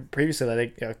we've learned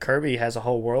previously that Kirby has a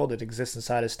whole world that exists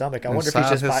inside his stomach. I wonder if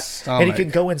he's just and he can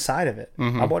go inside of it.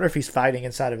 I wonder if he's fighting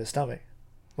inside of his stomach.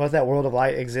 What if that World of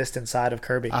Light exists inside of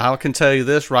Kirby? I can tell you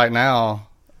this right now.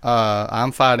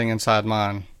 I'm fighting inside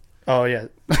mine. Oh yeah,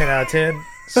 10 out of 10.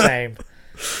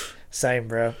 Same,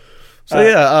 bro.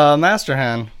 So Master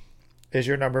Hand is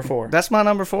your number 4. That's my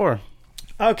number 4.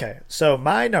 Okay, so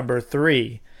my number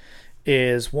 3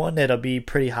 is one that'll be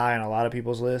pretty high on a lot of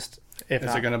people's list.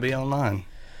 Is it going to be on mine?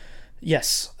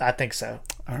 Yes, I think so.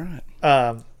 All right.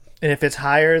 And if it's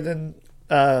higher than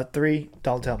 3,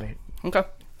 don't tell me. Okay.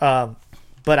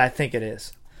 But I think it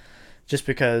is. Just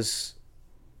because,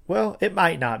 well, it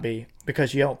might not be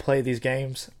because you don't play these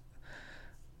games.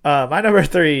 My number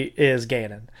 3 is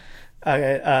Ganon.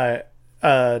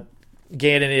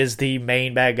 Ganon is the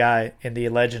main bad guy in the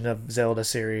Legend of Zelda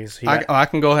series. I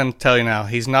can go ahead and tell you now.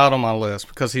 He's not on my list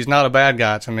because he's not a bad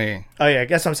guy to me. Oh, yeah. I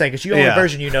guess what I'm saying because the only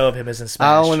version you know of him is in Smash.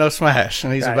 I only know Smash,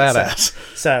 and he's a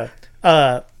badass.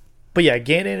 But yeah,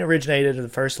 Ganon originated in the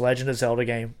first Legend of Zelda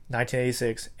game,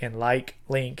 1986. And like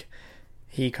Link,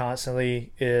 he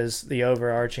constantly is the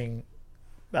overarching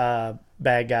bad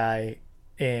guy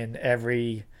in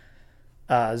every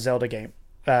Zelda game.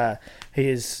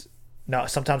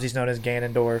 Sometimes he's known as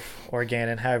Ganondorf or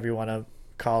Ganon, however you want to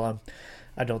call him.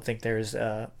 I don't think there's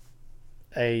a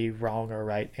wrong or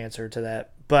right answer to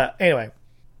that. But anyway,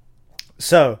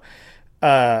 So,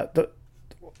 the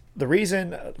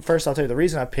reason, first I'll tell you the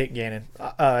reason I picked Ganon,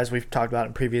 as we've talked about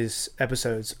in previous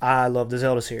episodes, I love the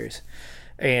Zelda series.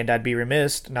 And I'd be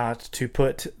remiss not to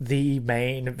put the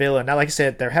main villain. Now, like I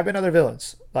said, there have been other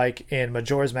villains. Like in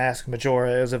Majora's Mask,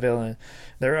 Majora is a villain.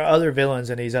 There are other villains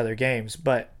in these other games.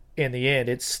 But in the end,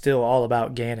 it's still all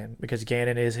about Ganon. Because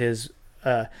Ganon is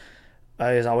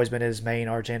has always been his main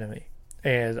arch enemy.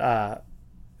 And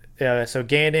so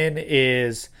Ganon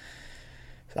is...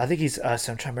 I think he's I'm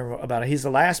trying to remember about it. He's the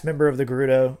last member of the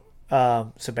Gerudo.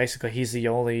 So basically, he's the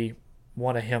only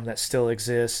one of him that still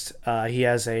exists. He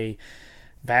has a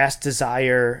vast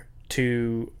desire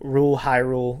to rule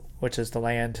Hyrule, which is the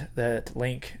land that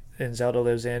Link and Zelda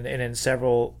lives in. And in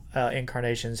several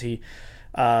incarnations, he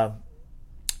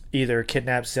either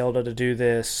kidnaps Zelda to do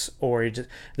this, or he just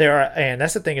and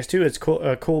that's the thing is too. It's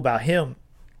cool about him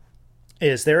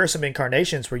is there are some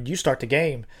incarnations where you start the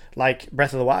game like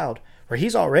Breath of the Wild, where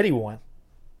he's already won.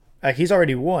 Like he's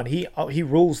already won. He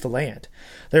rules the land.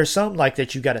 There's some like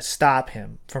that you got to stop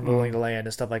him from ruling the land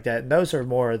and stuff like that. And those are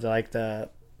more like the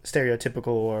stereotypical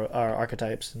or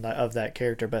archetypes of that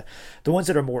character. But the ones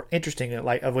that are more interesting,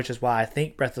 like of which is why I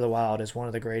think Breath of the Wild is one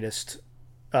of the greatest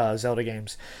Zelda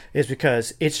games, is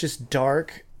because it's just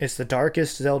dark. It's the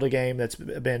darkest Zelda game that's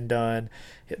been done.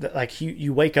 Like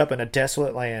you wake up in a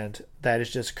desolate land that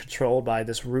is just controlled by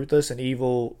this ruthless and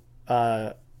evil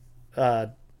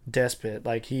despot.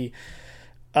 Like he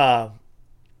so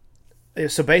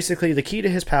basically the key to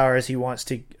his power is he wants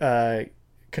to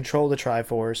control the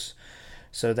Triforce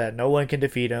so that no one can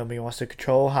defeat him. He wants to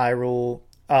control Hyrule,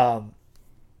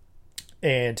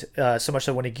 and so much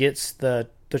so when he gets the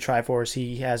Triforce,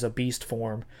 he has a beast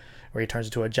form where he turns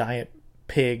into a giant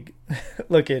pig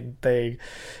looking thing.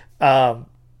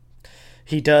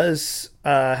 He does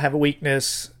have a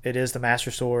weakness. It is the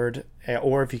Master Sword,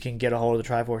 or if you can get a hold of the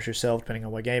Triforce yourself, depending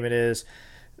on what game it is.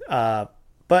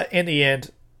 But in the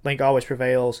end, Link always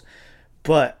prevails.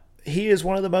 But he is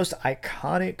one of the most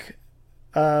iconic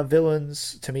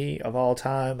villains to me of all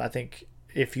time. I think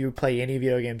if you play any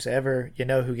video games ever, you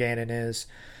know who Ganon is.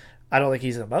 I don't think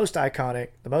he's the most iconic.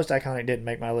 The most iconic didn't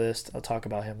make my list. I'll talk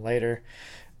about him later.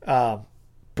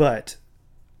 But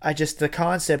the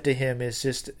concept of him is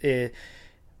just...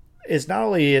 is not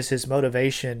only is his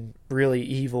motivation really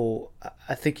evil,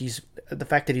 I think the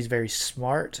fact that he's very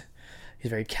smart, he's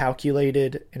very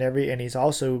calculated, and he's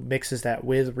also mixes that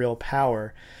with real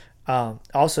power.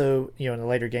 Also, in the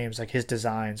later games, like his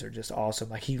designs are just awesome.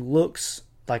 Like he looks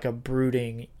like a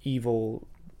brooding evil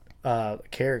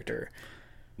character.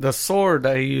 The sword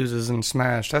that he uses in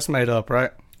Smash, that's made up,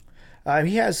 right?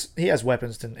 He has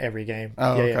weapons in every game.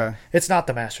 Oh, yeah, okay. Yeah. It's not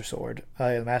the Master Sword.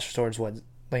 The Master Sword is what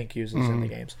Link uses in the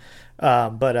games.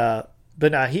 But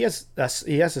no, he has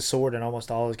a sword in almost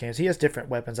all his games. He has different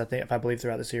weapons, I believe,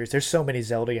 throughout the series. There's so many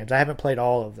Zelda games. I haven't played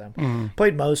all of them.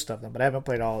 Played most of them, but I haven't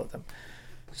played all of them.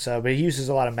 So, but he uses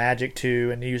a lot of magic too,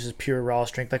 and he uses pure raw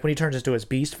strength. Like when he turns into his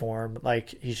beast form,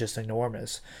 like he's just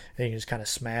enormous, and he can just kind of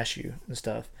smash you and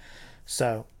stuff.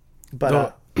 So,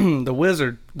 but the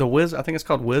wizard, I think it's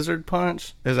called Wizard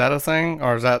Punch. Is that a thing,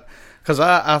 or is that? Because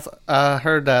I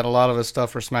heard that a lot of his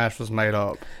stuff for Smash was made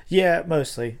up. Yeah,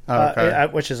 mostly. Okay.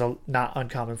 Which is not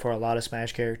uncommon for a lot of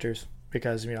Smash characters,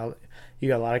 because you got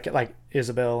a lot of like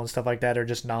Isabelle and stuff like that are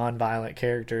just non-violent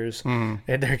characters in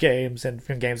their games, and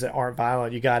from games that aren't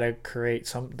violent, you got to create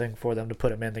something for them to put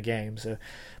them in the game. So,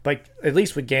 but at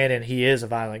least with Ganon, he is a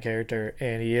violent character,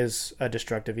 and he is a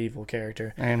destructive evil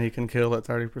character, and he can kill at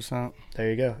 30%. There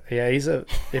you go. Yeah,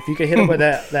 if you can hit him with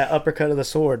that uppercut of the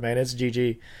sword, man, it's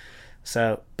GG.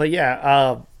 So, but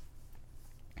yeah,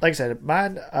 like I said, my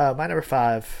number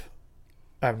five.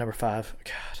 Number five.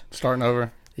 God. Starting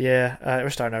over. Yeah,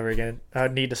 we're starting over again. I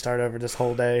need to start over this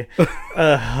whole day.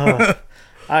 I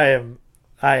am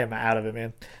out of it,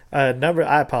 man.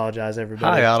 I apologize,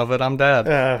 everybody. Hi, out of it. I'm Dad.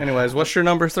 Anyways, what's your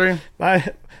number 3? My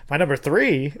number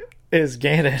 3 is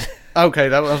Ganon.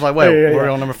 Okay, I was like, wait, we're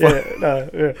on number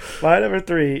 4. My number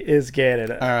 3 is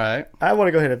Ganon. All right. I want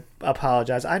to go ahead and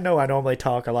apologize. I know I normally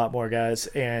talk a lot more, guys,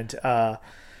 and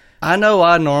I know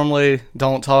I normally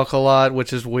don't talk a lot,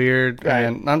 which is weird, right.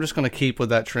 And I'm just going to keep with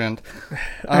that trend.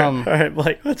 All right,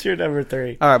 Blake, what's your number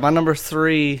 3? All right, my number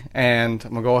 3, and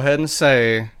I'm going to go ahead and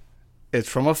say it's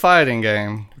from a fighting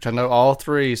game, which I know all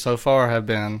 3 so far have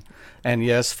been. And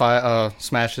yes,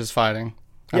 Smash is fighting.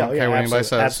 I don't care what anybody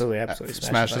says. Absolutely.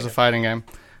 Smash is a fighting game,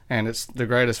 and it's the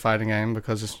greatest fighting game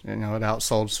because it's, it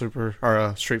outsold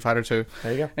Street Fighter 2.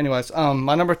 There you go. Anyways,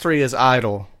 my number 3 is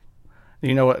Idol. Do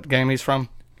you know what game he's from?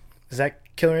 Is that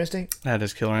Killer Instinct? That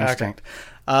is Killer Instinct.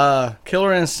 Okay.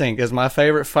 Killer Instinct is my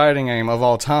favorite fighting game of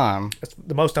all time. It's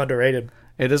the most underrated.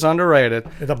 It is underrated.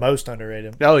 The most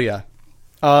underrated. Oh yeah.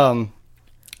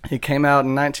 He came out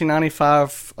in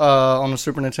 1995 on the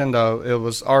Super Nintendo. It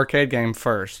was arcade game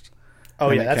first.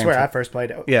 Oh yeah, that's where I first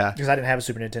played it. Yeah, because I didn't have a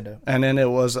Super Nintendo. And then it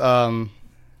was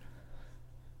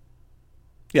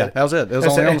yeah, that was it. It was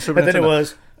only on the Super Nintendo. Then it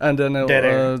was and then it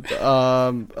Dead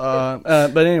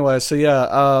was but anyway, so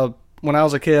yeah, when I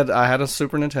was a kid, I had a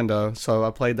Super Nintendo, so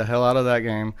I played the hell out of that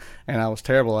game, and I was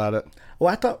terrible at it.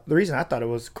 Well, the reason I thought it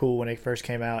was cool when it first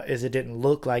came out is it didn't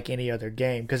look like any other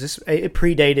game because it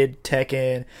predated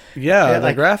Tekken. Yeah,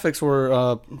 the graphics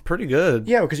were pretty good.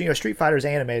 Yeah, because Street Fighter's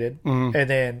animated, and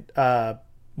then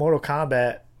Mortal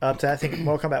Kombat up to I think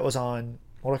Mortal Kombat was on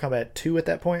Mortal Kombat 2 at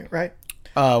that point, right?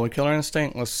 With Killer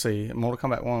Instinct, let's see, Mortal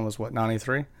Kombat 1 was what,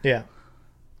 93? Yeah,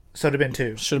 so it'd have been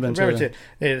 2. Should have been 2.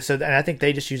 Yeah, so and I think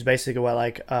they just used basically what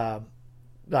like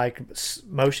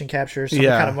motion capture, some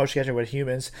kind of motion capture with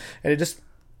humans, and it's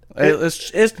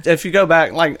if you go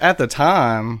back, like at the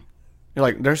time, you're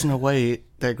like, there's no way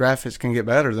that graphics can get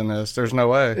better than this. There's no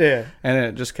way. Yeah, and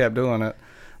it just kept doing it.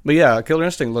 But yeah, Killer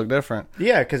Instinct looked different.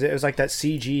 Yeah, because it was like that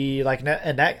CG,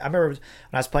 and that I remember when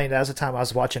I was playing that was the time I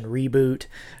was watching Reboot,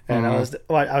 and I was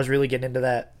really getting into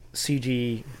that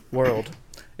CG world.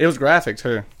 It was graphic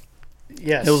too.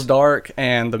 Yes, it was dark,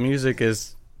 and the music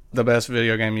is the best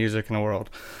video game music in the world.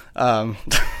 I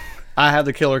had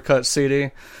the Killer Cut CD.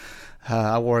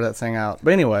 I wore that thing out.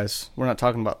 But anyways, we're not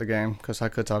talking about the game because I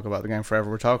could talk about the game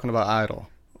forever. We're talking about Idol.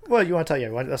 Well, you want to tell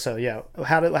you? So yeah,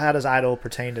 how does Idol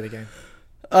pertain to the game?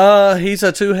 He's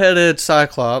a two-headed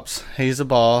Cyclops. He's a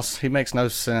boss. He makes no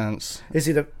sense. Is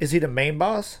he the main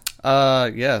boss?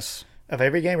 Yes. Of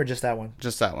every game or just that one?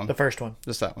 Just that one. The first one.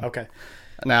 Just that one. Okay.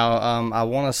 Now, I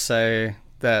want to say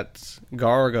that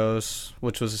Gargos,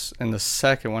 which was in the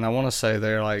second one, I want to say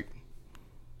they're like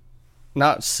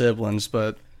not siblings,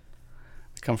 but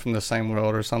come from the same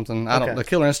world or something. The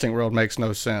Killer Instinct world makes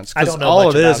no sense. I don't know all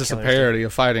much it about is a Killer parody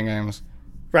of fighting games.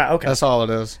 Right, okay. That's all it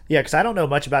is. Yeah, because I don't know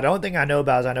much about it. The only thing I know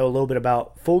about is I know a little bit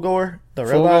about Fulgore, the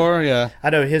robot. Fulgore, yeah. I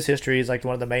know his history is like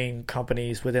one of the main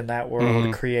companies within that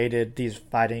world created these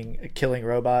killing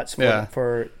robots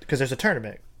for because there's a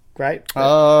tournament, right?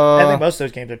 I think most of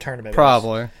those games are tournament.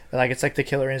 Probably. Like it's like the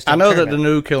Killer Instinct. I know tournament. that the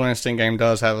new Killer Instinct game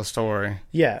does have a story.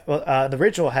 Yeah, well, the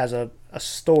original has a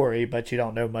story, but you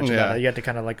don't know much about it. You have to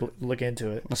kind of like look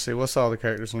into it. Let's see, what's all the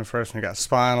characters in the first one? You got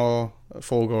Spinal,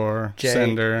 Fulgore,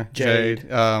 Cinder, Jade,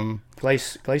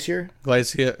 Glacier,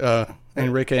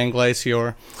 Enrique and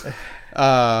Glacier.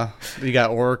 You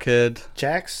got Orchid.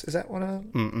 Jax, is that one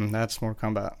of them? That's Mortal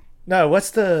Kombat. No,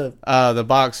 what's the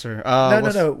boxer?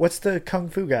 No. What's the kung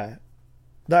fu guy?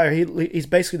 No, he's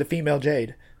basically the female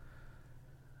Jade.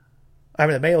 I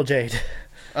mean the male Jade.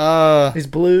 He's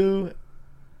blue.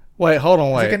 Wait, hold on,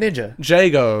 He's like a ninja.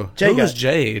 Jago. Who's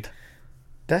Jade?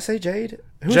 Did I say Jade?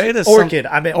 Jade is Orchid.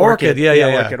 I meant Orchid.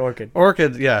 Yeah.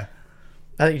 Orchid, yeah.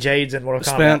 I think Jade's in Mortal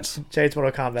Kombat. Jade's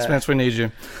Mortal Kombat. Spence, we need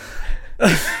you.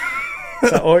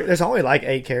 So there's only like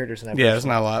 8 characters in that. Yeah, it's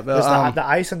not a lot. But, there's the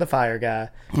ice and the fire guy,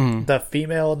 the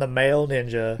female and the male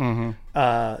ninja,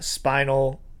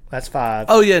 Spinal. That's 5.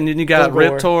 Oh yeah, and then you got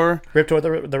Riptor the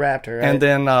raptor, right? and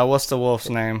then what's the wolf's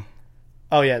name?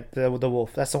 Oh yeah, the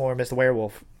wolf. That's the one where Mr.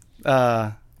 Werewolf.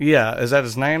 Yeah, is that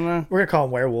his name then? We're gonna call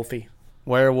him Werewolfie.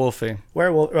 Werewolfie.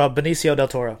 Benicio del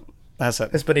Toro. That's it.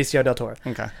 It's Benicio del Toro.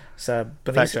 Okay. So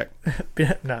fact check.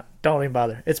 No, don't even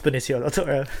bother. It's Benicio del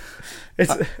Toro.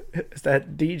 It's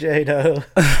that DJ though.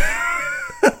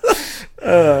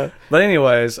 But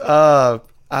anyways, so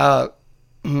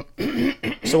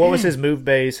what was his move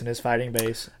base and his fighting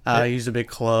base? He used a big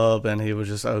club and he was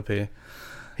just OP.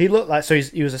 He looked like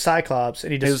he was a Cyclops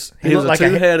and he was like a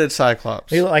two-headed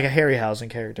Cyclops. He looked like a Harryhausen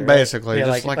character, basically, right?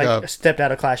 just like a stepped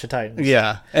out of Clash of Titans.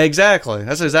 Yeah, exactly.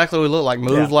 That's exactly what he looked like.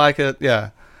 Moved like it.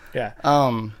 Yeah. Yeah.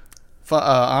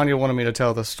 Anya wanted me to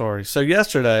tell this story. So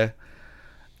yesterday,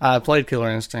 I played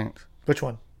Killer Instinct. Which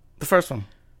one? The first one.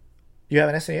 You have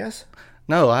an SNES?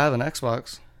 No, I have an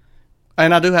Xbox.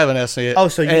 And I do have an SNES. Oh,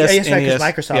 so because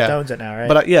Microsoft owns it now, right?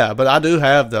 But I do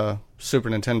have the Super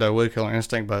Nintendo with Killer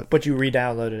Instinct, but you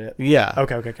re-downloaded it. Yeah.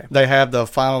 Okay. They have the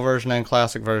final version and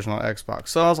classic version on Xbox.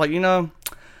 So I was like, I'm going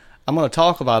to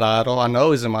talk about Idol. I know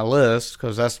he's in my list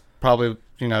because that's probably,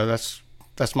 that's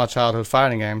my childhood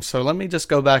fighting game. So let me just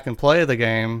go back and play the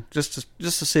game just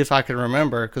to see if I can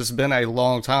remember because it's been a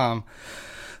long time.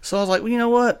 So I was like, well, you know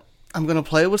what? I'm going to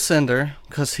play with Cinder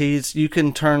because you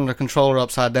can turn the controller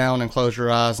upside down and close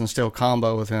your eyes and still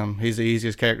combo with him. He's the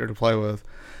easiest character to play with.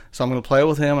 So I'm going to play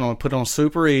with him and I'm going to put it on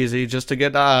super easy just to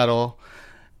get to Idol.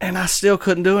 And I still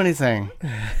couldn't do anything.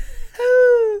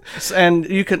 And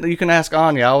you can ask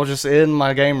Anya. I was just in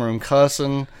my game room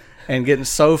cussing and getting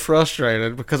so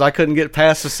frustrated because I couldn't get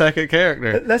past the second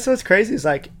character. That's what's crazy. Is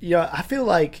like, I feel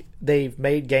like they've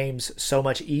made games so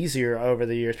much easier over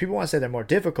the years. People want to say they're more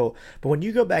difficult, but when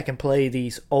you go back and play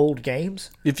these old games,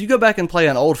 If you go back and play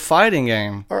an old fighting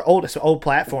game, or old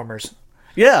platformers,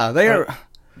 yeah, they're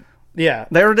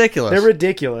ridiculous. They're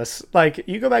ridiculous. Like,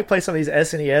 you go back and play some of these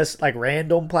SNES, like,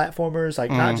 random platformers,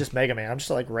 like, not just Mega Man. I'm just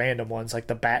like random ones, like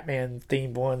the Batman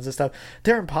themed ones and stuff.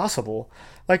 They're impossible.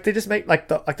 Like, they just make, like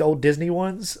the old Disney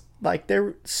ones, like,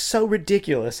 they're so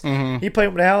ridiculous. You play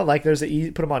them now, like, put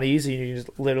them on easy, and you just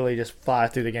literally just fly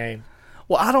through the game.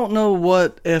 Well, I don't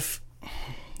know if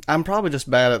I'm probably just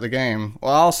bad at the game.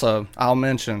 Well, also, I'll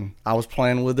mention I was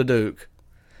playing with the Duke.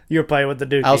 You were playing with the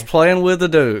Duke. I was playing with the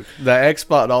Duke,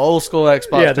 the old school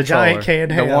Xbox. Yeah, the giant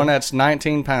canned ham. The one that's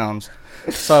 19 pounds.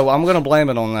 So I'm gonna blame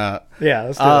it on that. Yeah,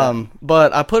 let's do that.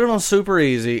 But I put it on super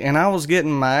easy, and I was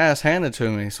getting my ass handed to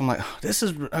me. So I'm like, this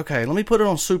is okay. Let me put it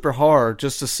on super hard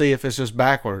just to see if it's just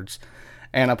backwards.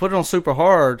 And I put it on super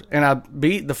hard, and I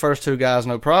beat the first two guys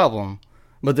no problem.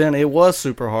 But then it was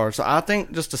super hard. So I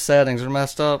think just the settings are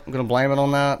messed up. I'm gonna blame it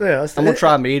on that. Yeah, I'm gonna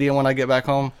try medium when I get back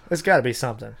home. It's got to be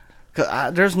something.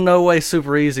 Cause there's no way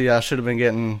super easy I should have been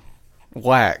getting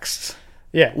waxed.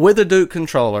 Yeah. With the Duke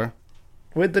controller.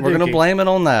 We're going to blame it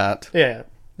on that. Yeah.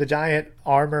 The giant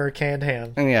armor canned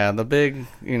ham. And yeah, the big,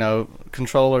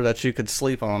 controller that you could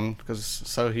sleep on because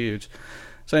it's so huge.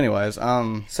 So anyways,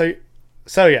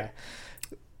 So yeah.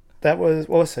 That was,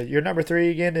 what was it? Your number 3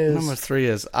 again is? Number 3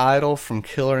 is Idol from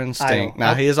Killer Instinct. Idol.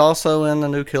 Now, he is also in the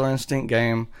new Killer Instinct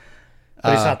game.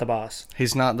 But he's not the boss.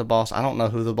 He's not the boss. I don't know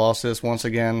who the boss is. Once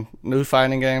again, new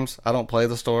fighting games. I don't play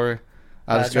the story.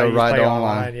 I just go right to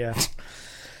online. Yeah.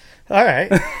 All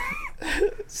right.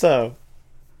 So,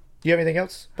 you have anything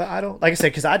else? But I don't. Like I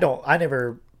said, because I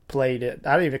never played it.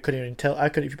 Couldn't even tell.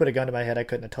 If you put a gun to my head, I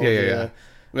couldn't have told you. Yeah.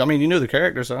 I mean, you knew the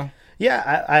characters, though.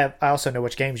 Yeah, I also know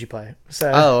which games you play.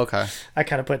 So okay. I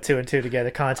kind of put 2 and 2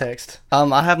 together. Context.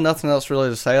 I have nothing else really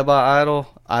to say about Idol.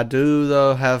 I do,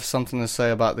 though, have something to say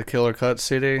about the Killer Cut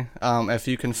CD. If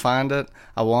you can find it,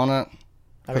 I want it.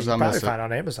 I mean, you probably find it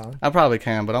on Amazon. I probably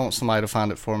can, but I want somebody to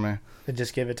find it for me. And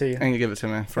just give it to you. And you give it to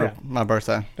me for my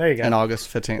birthday. There you go. In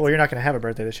August 15th. Well, you're not going to have a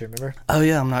birthday this year, remember? Oh,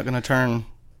 yeah, I'm not going to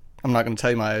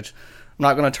tell you my age. I'm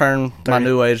not going to turn 30. My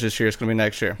new age this year. It's going to be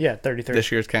next year. Yeah, 33.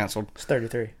 This year's canceled. It's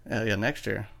 33. Yeah, next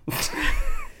year.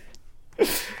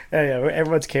 Yeah,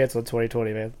 everyone's canceled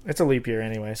 2020, man. It's a leap year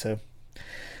anyway, so.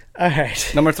 All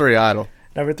right. Number 3, Idol.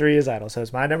 Number 3 is Idol, so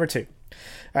it's my number 2.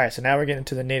 All right, so now we're getting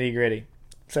to the nitty gritty.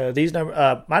 So these I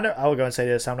will go and say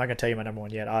this. I'm not going to tell you my number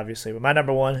 1 yet, obviously, but my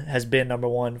number 1 has been number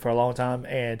 1 for a long time,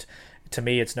 and to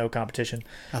me, it's no competition.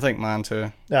 I think mine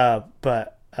too.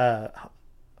 But I'm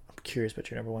curious about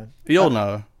your number 1. You'll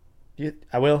know.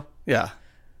 I will. Yeah.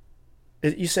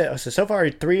 You said so far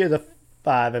 3 of the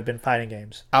 5 have been fighting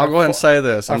games. I'll go ahead and say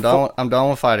this. I'm done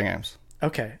with fighting games.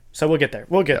 Okay, so we'll get there.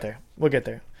 We'll get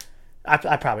there.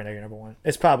 I probably know your number 1.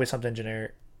 It's probably something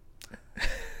generic.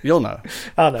 You'll know.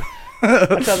 I don't know. I'm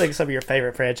trying to think of some of your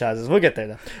favorite franchises. We'll get there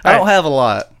though. I don't have a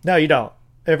lot. No, you don't.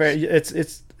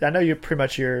 It's. I know you're pretty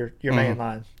much your main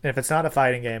line. And if it's not a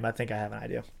fighting game, I think I have an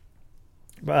idea.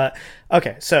 But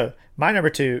okay, so my number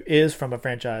 2 is from a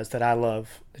franchise that I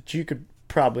love. That you could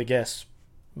probably guess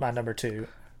my number 2.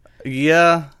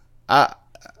 Yeah, I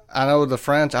know the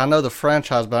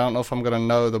franchise, but I don't know if I'm gonna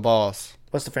know the boss.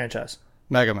 What's the franchise?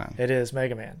 Mega Man. It is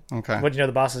Mega Man. Okay. What do you know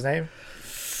the boss's name?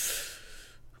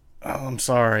 Oh, I'm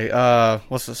sorry.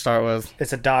 What's it start with?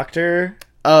 It's a doctor.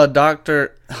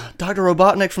 Dr.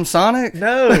 Robotnik from Sonic?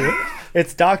 No,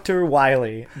 it's Dr.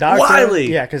 Wily.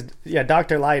 Wily? Yeah, because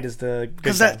Dr. Light is the good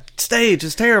because that stage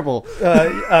is terrible.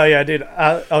 Oh yeah, dude.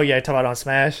 Oh yeah, talk about on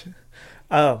Smash.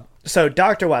 So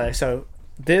Dr. Wily. So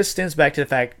this stems back to the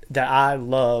fact that I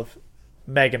love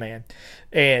Mega Man,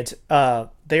 and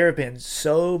there have been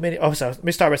so many. Oh, so let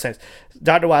me start by saying this.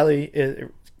 Dr.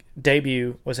 Wily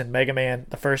debut was in Mega Man,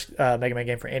 the first Mega Man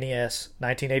game for NES,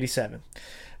 1987.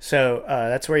 So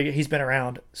that's where he's been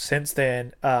around since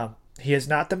then. He is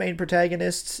not the main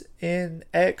protagonist in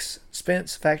X.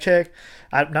 Spence, fact check.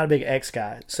 I'm not a big X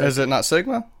guy. So is it not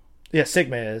Sigma? Yeah,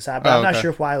 Sigma is. But I'm not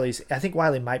sure if Wily's. I think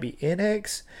Wily might be in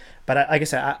X, but like I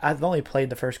said, I've only played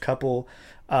the first couple.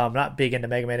 I'm not big into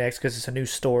Mega Man X because it's a new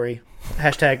story.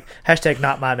 Hashtag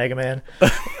not my Mega Man.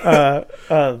 I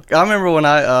remember when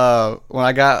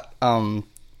I got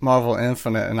Marvel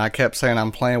Infinite and I kept saying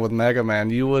I'm playing with Mega Man,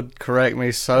 you would correct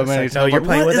me so many times. No, you're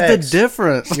playing with X. What is the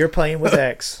difference? You're playing with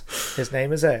X. His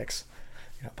name is X.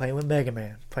 You're not playing with Mega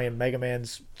Man. Playing Mega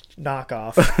Man's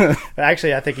knockoff.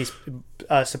 Actually, I think he's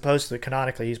supposedly,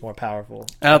 canonically, he's more powerful.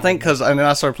 And I think because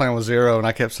I started playing with Zero, and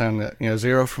I kept saying that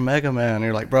Zero from Mega Man. And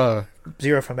you're like, bro,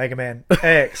 Zero from Mega Man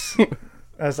X.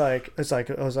 I was like,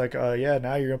 yeah.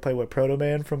 Now you're gonna play with Proto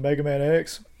Man from Mega Man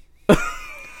X.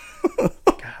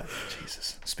 God,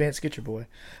 Jesus, Spence, get your boy.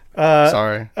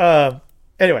 sorry.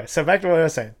 Anyway, so back to what I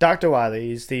was saying. Dr. Wily,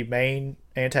 he's the main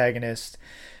antagonist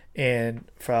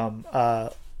from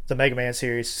the Mega Man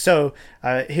series. So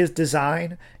his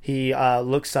design, he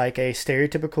looks like a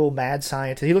stereotypical mad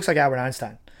scientist. He looks like Albert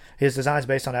Einstein. His design is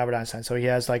based on Albert Einstein. So he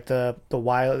has like the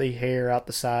wily hair out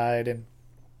the side, and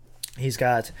he's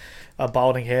got a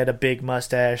balding head, a big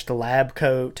mustache, the lab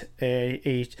coat.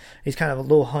 He's kind of a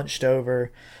little hunched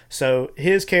over. So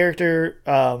his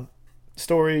character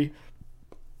story,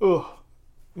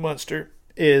 monster,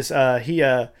 is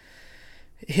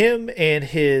him and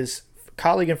his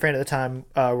colleague and friend at the time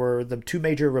were the two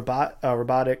major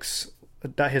robotics.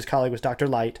 His colleague was Dr.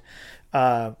 Light.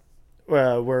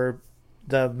 Were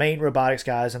the main robotics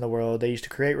guys in the world. They used to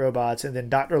create robots, and then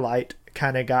Dr. Light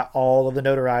kind of got all of the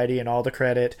notoriety and all the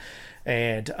credit.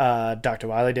 And Dr.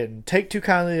 Wily didn't take too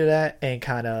kindly to that and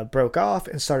kind of broke off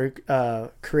and started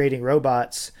creating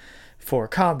robots for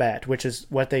combat, which is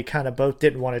what they kind of both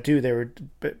didn't want to do. They were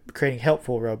creating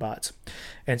helpful robots.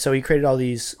 And so he created all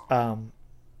these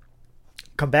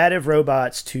combative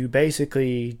robots to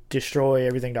basically destroy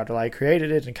everything Dr. Light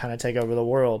created it and kind of take over the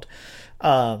world.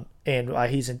 And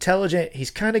he's intelligent,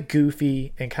 he's kind of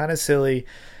goofy and kind of silly,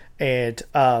 and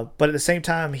but at the same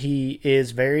time he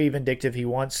is very vindictive.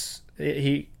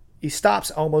 He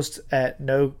stops almost at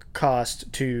no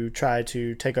cost to try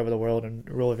to take over the world and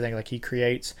rule everything. Like he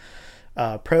creates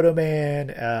Proto Man,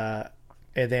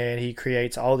 and then he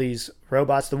creates all these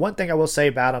robots. The one thing I will say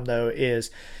about him though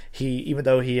is even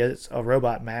though he is a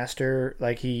robot master,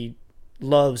 like he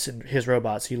loves his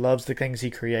robots. He loves the things he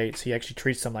creates. He actually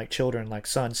treats them like children, like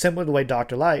sons, similar to the way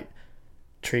Dr. Light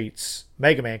treats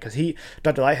Mega Man, because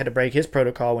Dr. Light had to break his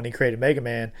protocol when he created Mega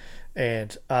Man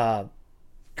and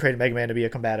created Mega Man to be a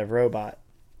combative robot,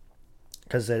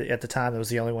 because at the time it was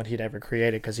the only one he'd ever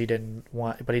created, because he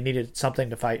needed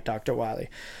something to fight Dr. Wily.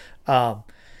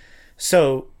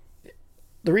 So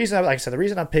the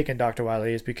reason I'm picking Dr.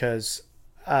 Wily is because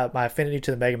my affinity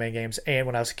to the Mega Man games, and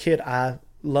when I was a kid, I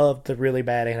loved the really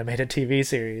bad animated TV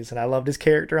series, and I loved his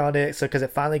character on it. So because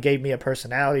it finally gave me a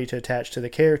personality to attach to the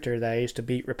character that I used to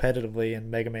beat repetitively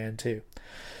in Mega Man 2.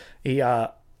 He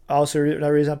also,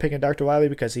 another reason I'm picking Dr. Wily,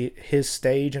 because his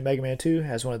stage in Mega Man 2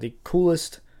 has one of the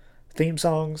coolest theme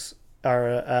songs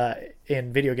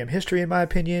in video game history, in my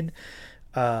opinion.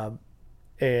 And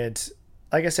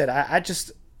like I said,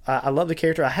 I love the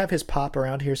character. I have his pop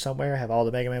around here somewhere. I have all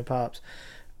the Mega Man pops.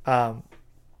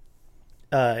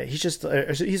 He's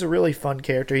a really fun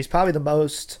character. He's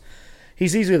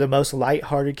easily the most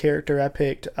lighthearted character I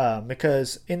picked,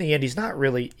 because in the end he's not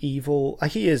really evil.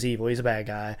 Like, he is evil, he's a bad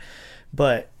guy,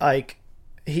 but like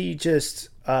he just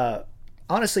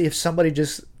honestly, if somebody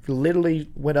just literally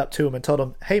went up to him and told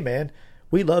him, "Hey man,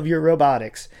 we love your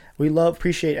robotics,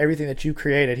 appreciate everything that you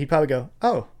created," he'd probably go,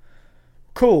 "Oh,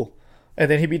 cool." And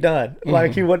then he'd be done. Mm-hmm.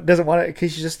 Like, he doesn't want it,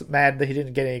 because he's just mad that he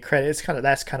didn't get any credit.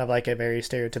 That's kind of like a very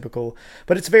stereotypical,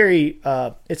 but it's very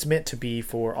it's meant to be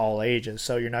for all ages.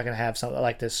 So you're not going to have something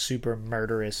like this super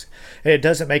murderous. And it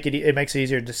doesn't make it. It makes it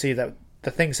easier to see that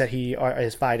the things that he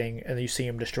is fighting and you see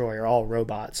him destroy are all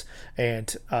robots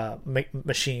and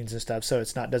machines and stuff. So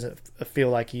doesn't feel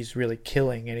like he's really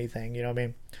killing anything. You know what I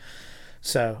mean?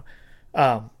 So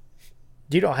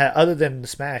you don't have, other than the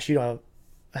Smash, you don't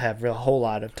have a whole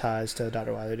lot of ties to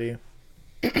Dr. Wily, do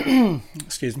you?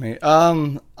 Excuse me.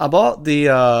 I bought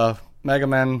the Mega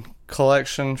Man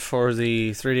collection for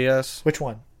the 3DS. Which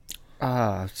one?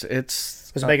 Was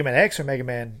it Mega Man X or Mega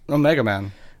Man? No, Mega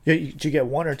Man. Did you get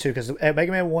one or two? Because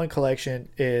Mega Man 1 collection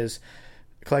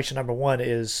number 1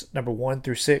 is number 1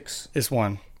 through 6. It's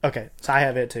 1. Okay, so I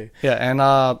have it too. Yeah, and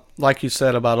like you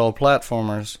said about old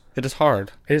platformers, it is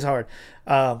hard. It is hard.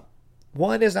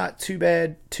 1 is not too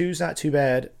bad. 2's not too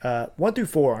bad. 1 through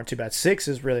 4 aren't too bad. 6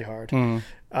 is really hard. Mm.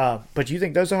 But you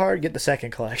think those are hard? Get the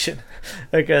second collection,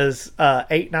 because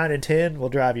 8, 9, and 10 will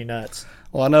drive you nuts.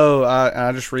 Well, I know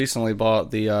I just recently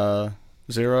bought the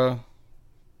Zero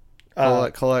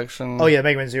collection. Oh yeah,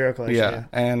 Mega Man Zero collection. Yeah,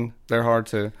 and they're hard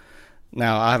too.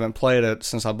 Now, I haven't played it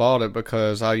since I bought it,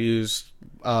 because I used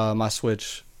my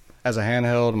Switch as a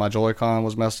handheld. My Joy-Con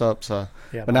was messed up, so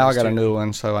yeah, but now I got a new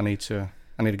one, so I need to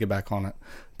get back on it.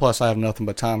 Plus, I have nothing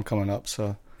but time coming up,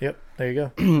 so. Yep, there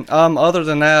you go. Other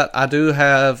than that, I do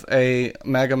have a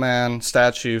Mega Man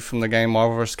statue from the game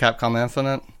Marvel vs. Capcom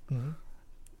Infinite. Mm-hmm.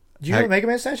 Do you have a Mega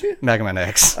Man statue? Mega Man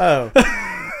X. Oh.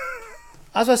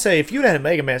 I was going to say, if you'd had a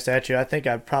Mega Man statue, I think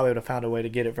I probably would have found a way to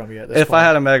get it from you at this point. If I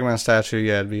had a Mega Man statue,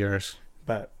 yeah, it'd be yours.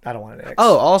 But I don't want an X.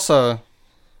 Oh, also,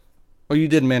 well, you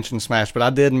did mention Smash, but I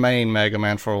did main Mega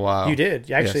Man for a while. You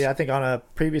did. Actually, Yes. I think on a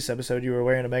previous episode, you were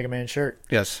wearing a Mega Man shirt.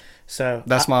 Yes. So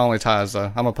That's my only ties,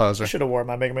 though. I'm a poser. I should have worn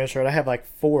my Mega Man shirt. I have like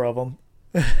 4 of them.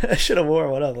 I should have worn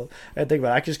one of them. I think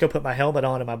about it. I could just go put my helmet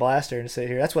on and my blaster and sit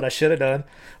here. That's what I should have done.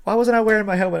 Why wasn't I wearing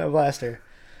my helmet and blaster?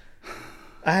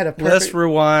 I had a Let's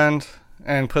rewind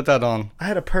and put that on. I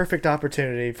had a perfect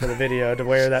opportunity for the video to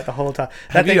wear that the whole time.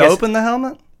 Have you opened the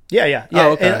helmet? Yeah.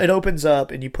 Oh, okay. It opens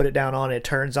up and you put it down on. It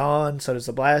turns on. So does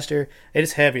the blaster. It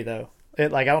is heavy though. I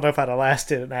don't know if I'd have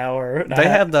lasted an hour. They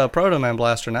have the Proto Man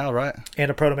blaster now, right? And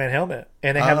a Proto Man helmet,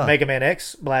 and they have a Mega Man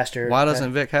X blaster. Why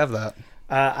doesn't Vic have that?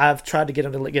 I've tried to get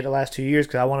him to get the last 2 years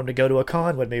because I want him to go to a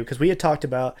con with me because we had talked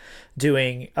about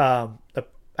doing.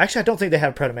 Actually, I don't think they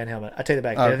have a Proto Man helmet. I take it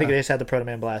back. Okay. I think they just had the Proto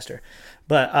Man blaster,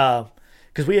 but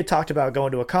because we had talked about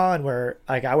going to a con where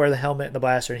like I wear the helmet and the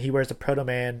blaster, and he wears the Proto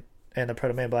Man and the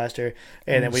Proto Man blaster,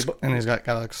 and then he's got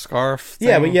like a scarf.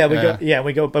 Thing.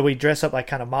 We go, but we dress up like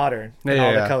kind of modern and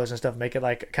all the colors and stuff, make it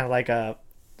like kind of like a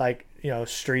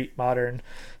street modern,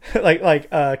 like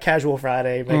Casual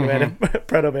Friday Mega Man and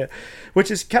Proto Man, which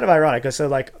is kind of ironic. So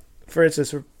like for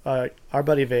instance, our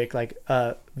buddy Vic,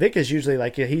 Vic is usually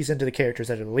like he's into the characters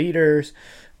that are leaders,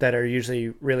 that are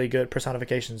usually really good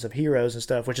personifications of heroes and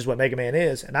stuff, which is what Mega Man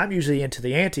is. And I'm usually into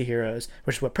the anti-heroes,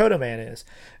 which is what Proto Man is.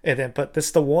 But this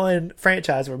is the one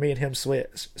franchise where me and him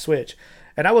switch.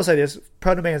 And I will say this: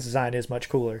 Proto Man's design is much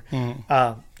cooler.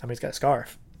 He's got a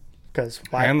scarf. Because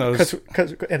and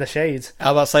the shades.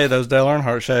 I was about to say those Dale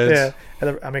Earnhardt shades.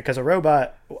 Yeah, because a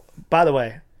robot. By the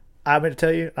way, I'm going to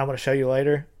tell you. I'm going to show you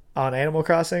later on Animal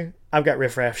Crossing. I've got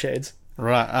Riff Raff shades.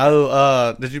 Right.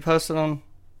 Oh, did you post it on?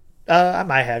 I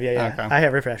might have. Yeah. Okay. I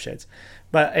have Riff Raff shades.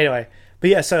 But anyway,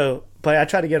 but I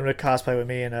tried to get him to cosplay with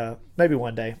me, and maybe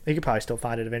one day he could probably still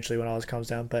find it eventually when all this comes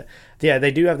down. But yeah,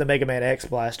 they do have the Mega Man X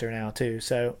blaster now too.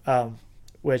 So,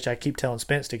 which I keep telling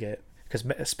Spence to get.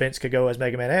 Because Spence could go as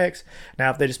Mega Man X.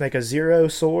 Now, if they just make a Zero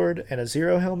sword and a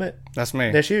Zero helmet, that's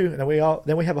me. That's you. And then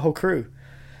we have a whole crew.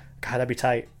 God, that'd be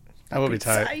tight. That would be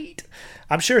tight.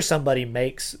 I'm sure somebody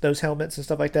makes those helmets and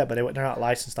stuff like that, but they're not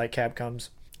licensed like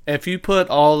Capcom's. If you put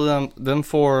all of them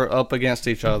 4 up against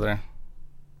each other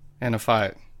in a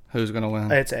fight, who's gonna win?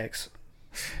 It's X.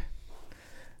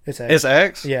 It's X. It's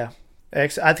X. Yeah,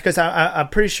 X. Because I'm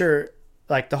pretty sure.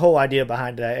 Like the whole idea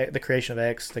behind the creation of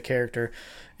X, the character,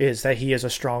 is that he is a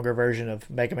stronger version of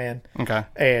Mega Man. Okay.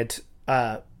 And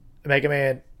Mega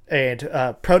Man and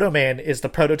Proto Man is the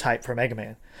prototype for Mega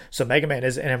Man. So Mega Man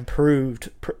is an improved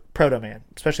Proto Man,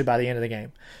 especially by the end of the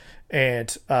game.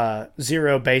 And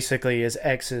Zero basically is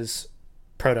X's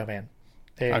Proto Man.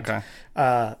 Okay.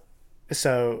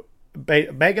 So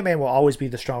Mega Man will always be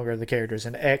the stronger of the characters,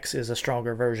 and X is a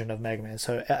stronger version of Mega Man.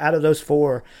 So out of those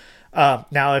 4.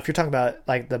 Now, if you're talking about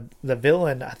like the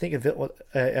villain, I think if you're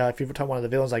talking about one of the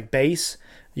villains like Bass,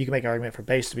 you can make an argument for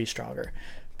Bass to be stronger,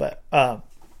 but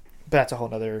that's a whole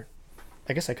nother.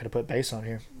 I guess I could have put Bass on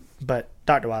here, but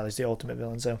Dr. Wily's the ultimate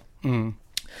villain. So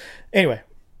anyway,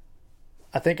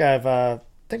 I think I've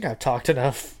talked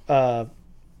enough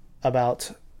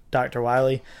about Dr.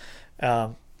 Wily.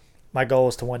 My goal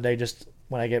is to one day, just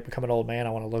when I become an old man,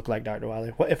 I want to look like Dr.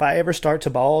 Wily. If I ever start to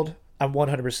bald, I'm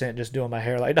 100% just doing my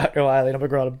hair like Dr. Wily, and I'm gonna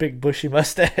grow out a big bushy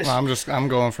mustache. I'm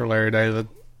going for Larry David.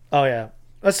 Oh yeah,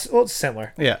 it's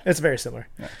similar. Yeah, it's very similar.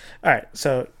 Yeah. All right,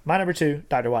 so my number 2,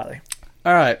 Dr. Wily.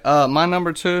 All right, my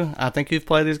number 2. I think you've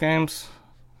played these games.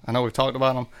 I know we've talked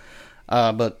about them,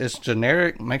 but it's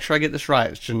generic. Make sure I get this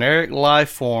right. It's generic life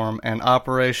form and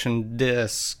Operation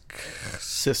Disc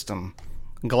System.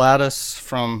 Gladys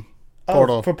from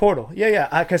Portal. Oh, for Portal.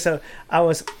 Yeah. So I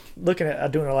was looking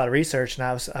at doing a lot of research, and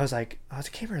I was like, I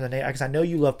can't remember the name because I know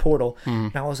you love Portal,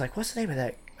 and I was like, what's the name of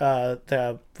that?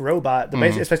 The robot,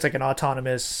 it's like an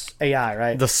autonomous AI,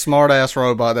 right? The smart ass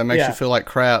robot that makes you feel like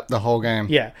crap the whole game.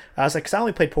 Yeah, I was like, because I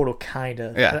only played Portal kind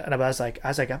of, and I was like,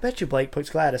 I bet you Blake puts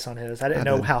Gladys on his. I didn't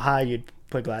know how high you'd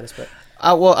put Gladys, but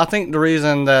I think the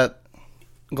reason that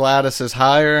Gladys is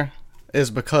higher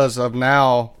is because of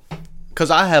now. Because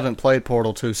I haven't played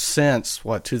Portal 2 since,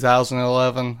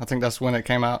 2011? I think that's when it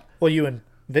came out. Well, you and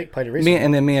Vic played it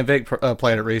recently. Me and Vic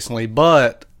played it recently.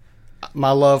 But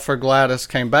my love for Gladys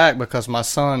came back because my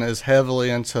son is heavily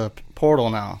into Portal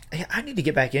now. Yeah, I need to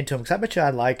get back into them because I bet you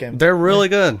I'd like them. They're really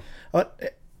good.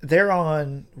 They're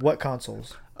on what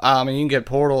consoles? You can get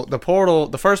Portal.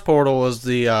 The first Portal was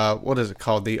the, what is it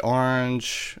called? The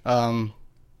orange,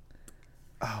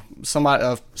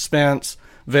 Spence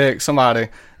Vic, somebody,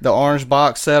 the orange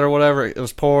box set or whatever. It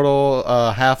was Portal,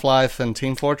 Half-Life, and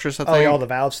Team Fortress, I think. Oh, yeah, all the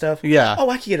Valve stuff? Yeah. Oh,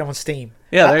 I can get them on Steam.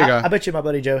 Yeah, there you go. I bet you my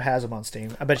buddy Joe has them on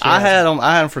Steam. I bet you I had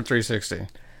them for 360.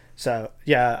 So,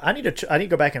 yeah, I need to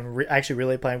go back and actually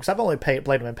really play them, because I've only played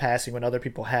them in passing when other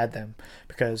people had them,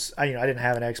 because I didn't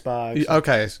have an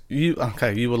Xbox.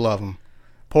 You would love them.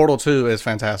 Portal 2 is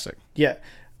fantastic. Yeah.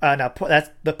 Now, that's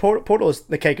the Portal is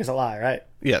the cake is a lie, right?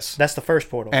 Yes. That's the first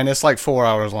Portal. And it's like 4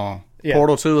 hours long. Yeah.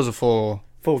 Portal 2 is a full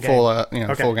game.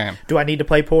 Full game. Do I need to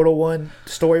play Portal 1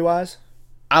 story-wise?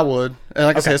 I would. And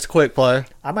like I said, it's a quick play.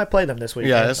 I might play them this week.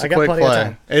 Yeah, it's a quick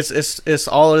play. It's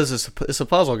all it is. It's a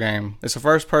puzzle game. It's a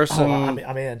first person. Oh,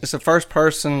 I'm in. It's a first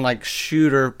person like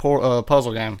shooter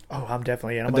puzzle game. Oh, I'm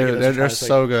definitely in. They're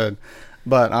so good.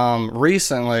 But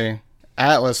recently,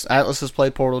 Atlas has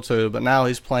played Portal 2, but now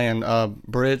he's playing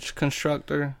Bridge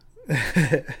Constructor.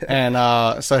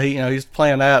 And so he's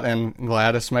playing that, and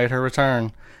Gladys made her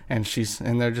return, and she's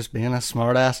in there just being a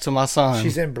smart ass to my son.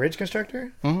 She's in Bridge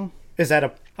Constructor? Mm-hmm. Is that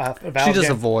a Valve She's just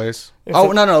game? a voice.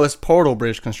 No, it's Portal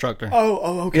Bridge Constructor.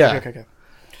 Oh, okay, yeah. Okay.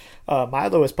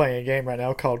 Milo is playing a game right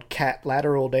now called Cat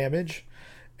Lateral Damage.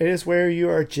 It is where you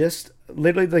are just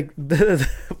literally the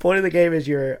point of the game is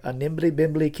you're a nimbly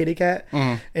bimbly kitty cat,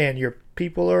 and your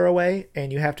people are away,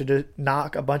 and you have to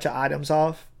knock a bunch of items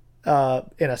off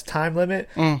in a time limit,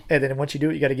 and then once you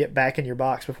do it, you got to get back in your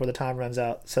box before the time runs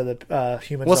out. So the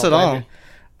humans. What's it on?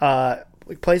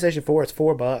 PlayStation 4. It's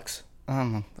 $4. I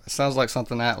don't know. It sounds like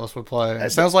something Atlas would play. It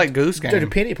sounds like Goose Game.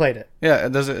 Dude, Penny played it. Yeah,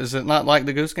 is it not like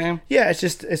the Goose Game? Yeah,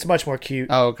 it's much more cute.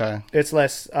 Oh, okay. It's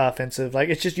less offensive. Like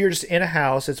you're just in a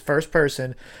house. It's first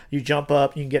person. You jump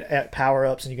up. You can get power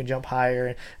ups, and you can jump higher,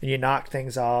 and you knock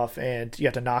things off, and you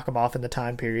have to knock them off in the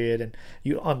time period, and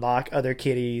you unlock other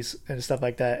kitties and stuff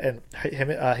like that. And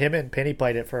him and Penny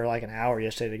played it for like an hour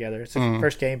yesterday together. It's the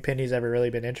first game Penny's ever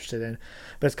really been interested in,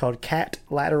 but it's called Cat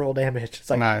Lateral Damage. It's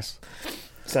like nice.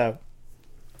 So.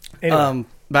 Anyway,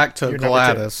 back to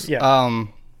Gladys. Yeah.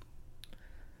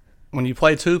 When you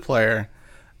play 2-player,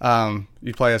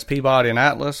 you play as Peabody and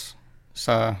Atlas.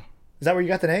 So is that where you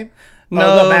got the name?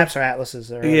 No, the maps are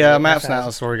Atlas's. Maps and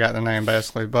Atlas where we got the name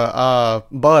basically. But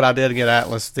I did get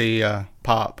Atlas the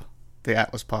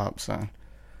Atlas pop. So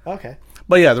okay.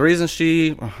 But yeah, the reason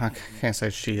I can't say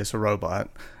she is a robot.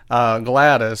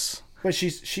 Gladys. But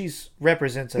she's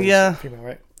represents as female,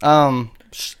 right?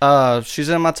 She's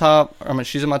in my top. I mean,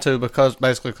 she's in my 2 because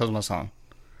of my son.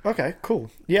 Okay, cool.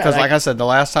 Yeah, because like I said, the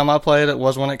last time I played it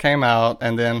was when it came out,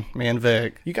 and then me and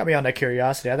Vic. You got me on that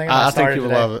curiosity. I think I think you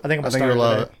would love it. I think you would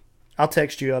love it. I'll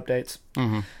text you updates.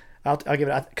 Mm-hmm. I'll give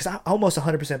it because I'm almost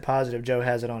 100% positive Joe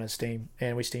has it on his Steam,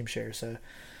 and we Steam share. So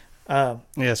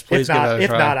yes, please give it a try.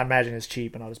 If not, I imagine it's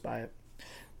cheap, and I'll just buy it.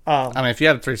 I mean, if you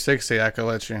had a 360, I could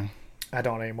let you. I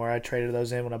don't anymore. I traded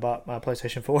those in when I bought my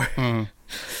PlayStation 4.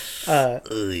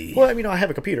 Well, I mean, I have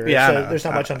a computer. Yeah, so there's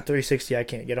not much on 360 I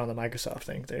can't get on the Microsoft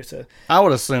thing. I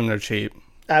would assume they're cheap.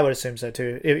 I would assume so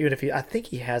too. Even if I think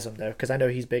he has them though, because I know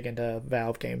he's big into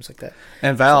Valve games like that.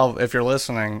 And Valve, if you're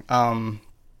listening, I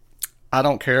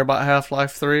don't care about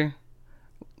Half-Life 3.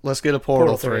 Let's get a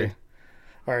Portal 3.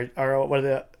 Or what are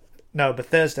the? No,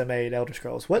 Bethesda made Elder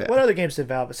Scrolls. What other games did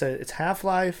Valve? So it's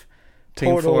Half-Life,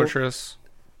 Team Fortress.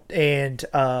 And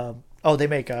they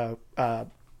make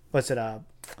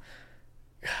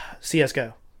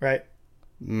CS:GO, right?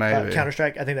 Maybe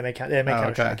Counter-Strike. I think they make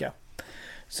Counter-Strike. Okay. Yeah.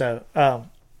 So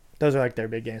those are like their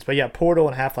big games. But yeah, Portal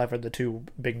and Half-Life are the 2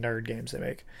 big nerd games they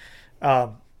make.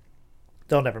 They'll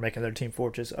never make another Team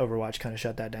Fortress. Overwatch kind of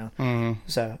shut that down. Mm-hmm.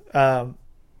 So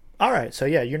all right. So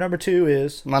yeah, your number 2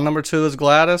 is my number 2 is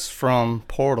Gladys from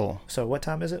Portal. So what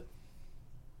time is it?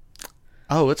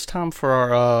 Oh, it's time for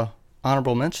our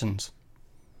honorable mentions.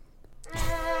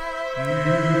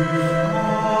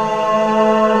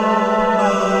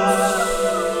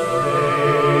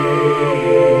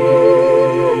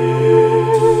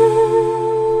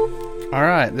 All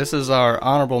right, this is our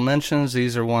honorable mentions.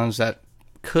 These are ones that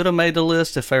could have made the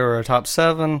list if they were a top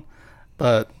 7,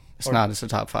 but it's not. It's a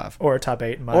top 5 or a top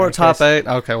 8. Or a top 8.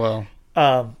 Okay, well. You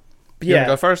want to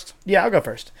go first? Yeah, I'll go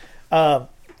first.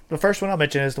 The first one I'll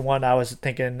mention is the one I was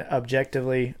thinking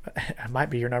objectively. It might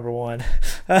be your number 1.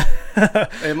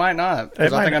 It might not,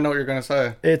 because I think I know what you're going to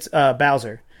say. It's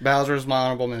Bowser. Bowser is my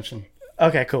honorable mention.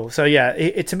 Okay, cool. So yeah,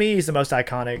 it to me he's the most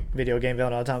iconic video game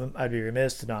villain of all time. I'd be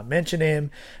remiss to not mention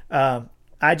him.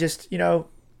 I just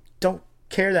don't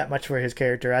care that much for his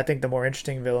character. I think the more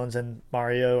interesting villains in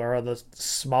Mario are the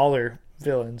smaller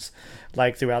villains,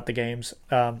 like throughout the games,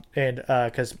 and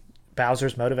because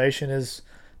Bowser's motivation is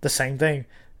the same thing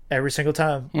every single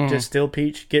time. Just steal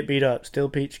Peach, get beat up. Steal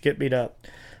Peach, get beat up.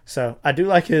 So I do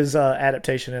like his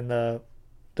adaptation in the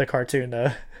the cartoon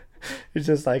though. He's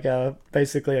just like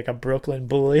basically like a Brooklyn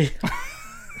bully.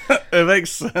 It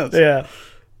makes sense. Yeah.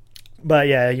 But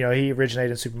yeah, he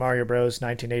originated in Super Mario Bros.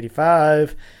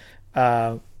 1985.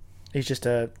 He's just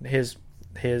his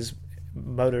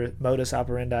modus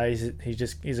operandi.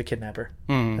 He's a kidnapper.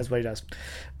 That's what he does.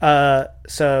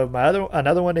 So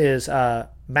another one is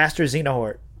Master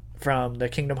Xenohort from the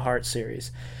Kingdom Hearts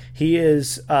series. He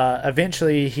is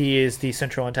eventually he is the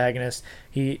central antagonist.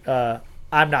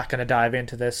 I'm not going to dive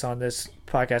into this on this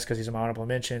podcast because these are my honorable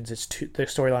mentions. The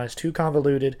storyline is too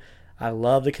convoluted. I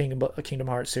love the Kingdom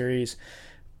Hearts series,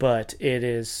 but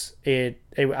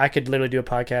I could literally do a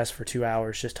podcast for 2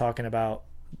 hours just talking about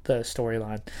the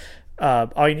storyline.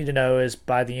 All you need to know is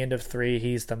by the end of 3,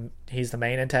 he's the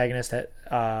main antagonist that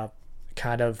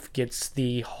kind of gets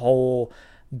the whole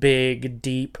big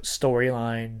deep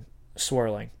storyline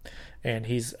swirling, and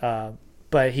he's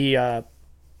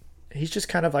just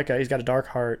kind of like he's got a dark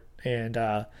heart,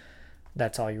 and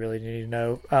that's all you really need to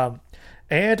know.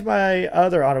 And my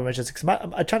other honorable mentions, because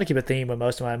I'm trying to keep a theme with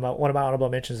most of mine. One of my honorable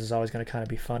mentions is always going to kind of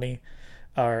be funny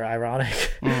or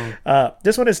ironic.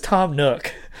 This one is Tom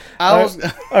Nook.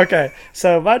 Okay,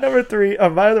 so my number 3,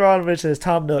 my other honorable mention is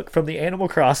Tom Nook from the Animal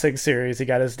Crossing series. He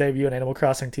got his debut in Animal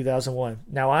Crossing 2001.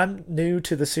 Now, I'm new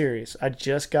to the series. I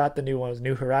just got the new ones,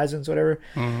 New Horizons, whatever.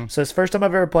 So it's the first time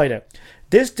I've ever played it.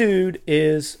 This dude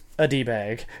is a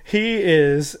D-bag. He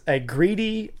is a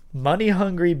greedy,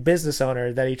 money-hungry business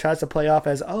owner that he tries to play off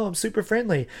as, I'm super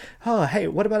friendly. Oh, hey,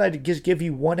 what about I just give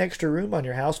you one extra room on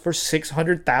your house for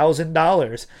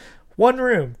 $600,000? One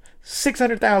room,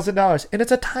 $600,000, and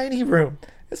it's a tiny room.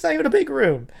 It's not even a big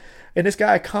room. And this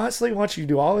guy constantly wants you to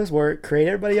do all his work, create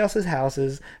everybody else's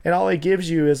houses, and all he gives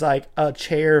you is like a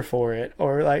chair for it,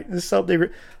 or like something.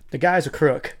 The guy's a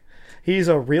crook. He's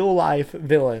a real-life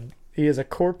villain. He is a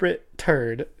corporate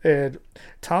turd. And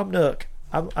Tom Nook,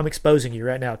 I'm exposing you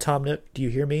right now. Tom Nook, do you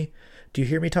hear me? Do you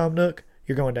hear me, Tom Nook?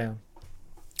 You're going down.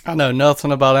 I know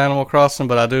nothing about Animal Crossing,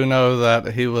 but I do know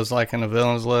that he was like in the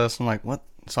villains list. I'm like, what?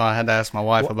 So I had to ask my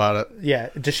wife about it. Yeah.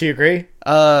 Does she agree?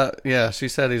 Yeah, she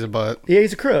said he's a butt. Yeah,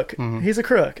 he's a crook. He's a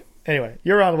crook. Anyway,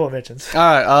 your honorable mentions. All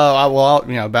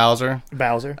right. Bowser.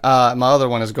 Bowser. My other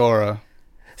one is Goro.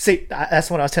 See,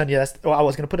 that's what I was telling you. I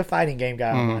was going to put a fighting game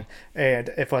guy on one. And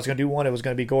if I was going to do one, it was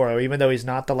going to be Goro, even though he's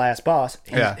not the last boss.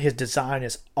 His design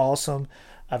is awesome.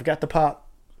 I've got the pop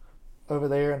over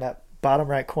there in that bottom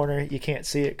right corner. You can't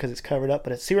see it because it's covered up,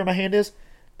 but see where my hand is?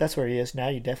 That's where he is. Now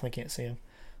you definitely can't see him.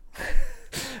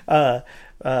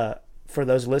 For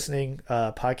those listening,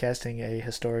 podcasting a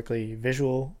historically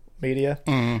visual media.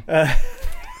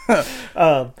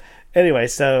 Anyway,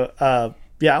 so...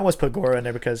 yeah, I almost put Goro in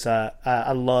there because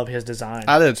I love his design.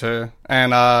 I did too.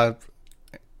 And,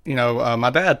 my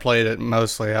dad played it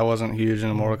mostly. I wasn't huge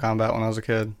into Mortal Kombat when I was a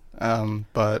kid.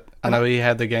 But I know he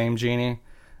had the game Genie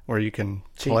where you can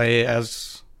play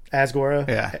as Goro.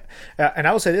 Yeah. And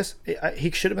I will say this, he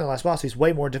should have been the last boss. He's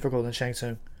way more difficult than Shang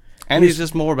Tsung. And he's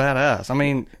just more badass. I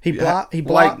mean, he blocked.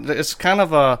 Like, it's kind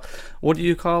of a, what do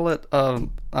you call it?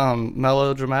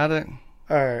 Melodramatic?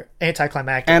 Or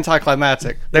anticlimactic.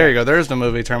 Anticlimactic. There you go. There's the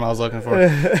movie term I was looking for.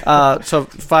 So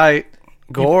fight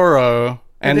Goro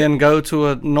and then go to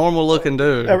a normal looking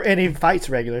dude. And he fights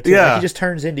regular too. Yeah. Like, he just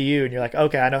turns into you and you're like,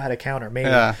 okay, I know how to counter. Maybe.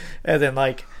 Yeah. And then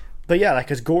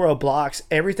because Goro blocks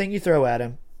everything you throw at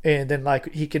him, and then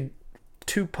he can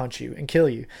punch you and kill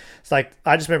you. It's like,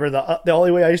 I just remember the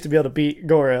only way I used to be able to beat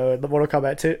Goro in the Mortal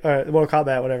Kombat 2 or Mortal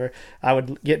Kombat whatever, I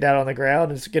would get down on the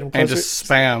ground and just get him closer and just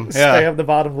spam the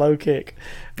bottom low kick.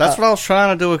 That's what I was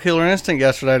trying to do with Killer Instinct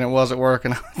yesterday, and it wasn't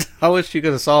working. I wish you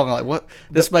could have solved it. Like, what?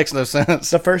 This makes no sense.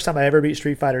 The first time I ever beat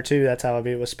Street Fighter 2, that's how I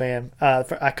beat it, with spam.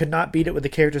 I could not beat it with the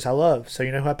characters I love, so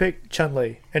you know who I picked?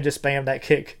 Chun-Li, and just spam that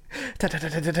kick. That's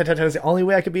the only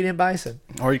way I could beat M. Bison.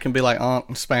 Or you can be like Aunt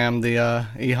and spam the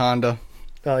E-Honda.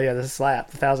 Oh, yeah, the slap,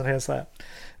 the 1,000-hand slap.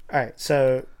 All right,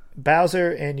 so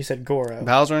Bowser and you said Goro.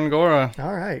 Bowser and Goro.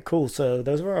 All right, cool. So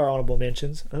those were our honorable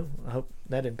mentions. Oh, I hope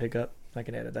that didn't pick up. I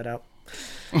can edit that out.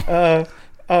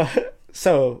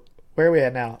 So where are we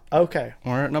at now? Okay.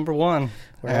 We're at number 1.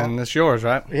 And it's yours,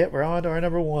 right? Yeah, we're on to our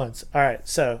number 1s. All right,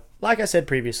 so like I said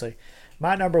previously,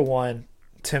 my number 1,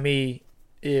 to me,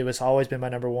 it was always been my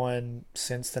number 1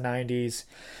 since the 90s.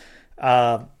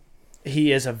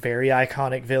 He is a very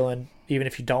iconic villain. Even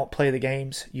if you don't play the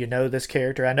games, you know this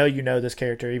character. I know you know this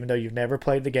character, even though you've never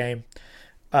played the game.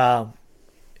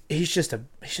 He's just a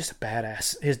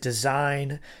badass. His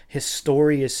design, his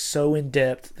story is so in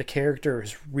depth. The character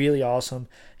is really awesome.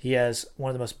 He has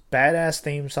one of the most badass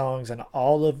theme songs in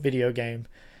all of video game.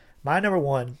 My number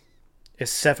 1 is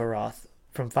Sephiroth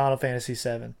from Final Fantasy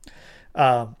VII.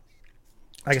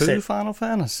 like I Two said, Final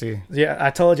Fantasy. yeah, I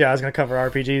told you I was going to cover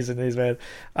RPGs in these, man.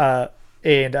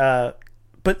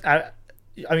 But I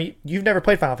mean, you've never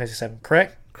played Final Fantasy VII,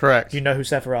 correct? Correct. You know who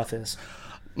Sephiroth is.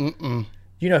 Mm-mm.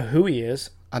 You know who he is.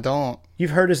 I don't.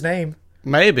 You've heard his name.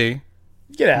 Maybe.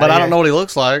 Get out. But of I here. don't know what he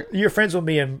looks like. You're friends with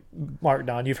me and Mark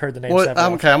Don. You've heard the name What,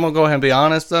 Sephiroth. okay, I'm gonna go ahead and be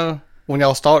honest though. When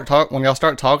y'all start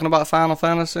talking about Final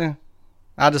Fantasy,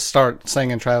 I just start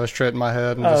singing Travis Tritt in my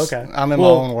head. And Okay. I'm in my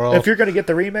own world. If you're going to get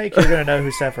the remake, you're going to know who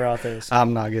Sephiroth is.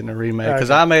 I'm not getting a remake because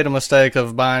Okay. I made a mistake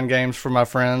of buying games for my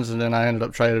friends and then I ended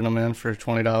up trading them in for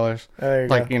 $20. There you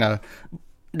Like, go. you know,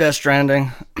 Death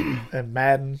Stranding. And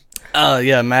Madden.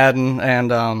 Yeah, Madden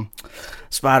and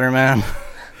Spider-Man.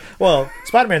 Well,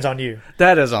 Spider-Man's on you.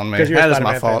 That is on me. 'Cause you're a That is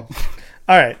my Spider-Man fault.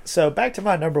 All right, so back to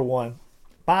my number one.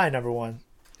 My number one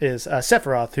is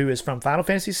Sephiroth, who is from Final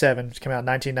Fantasy VII, which came out in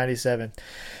 1997.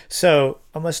 So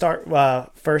I'm going to start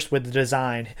first with the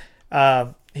design.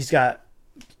 He's a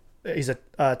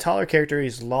taller character.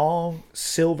 He's long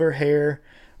silver hair.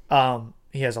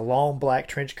 He has a long black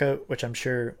trench coat, which I'm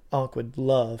sure Unc would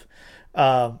love.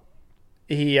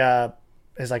 He has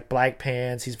like black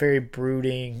pants. He's very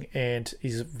brooding, and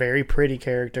he's a very pretty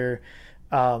character.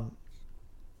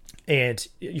 And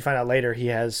you find out later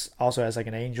he also has like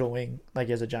an angel wing, like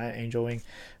he has a giant angel wing.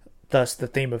 Thus, the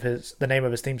name of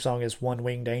his theme song is "One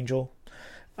Winged Angel."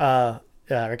 I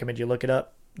recommend you look it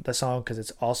up, the song, because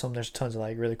it's awesome. There's tons of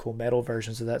like really cool metal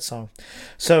versions of that song.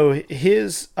 So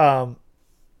his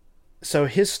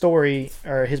story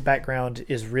or his background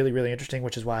is really, really interesting,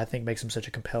 which is why I think makes him such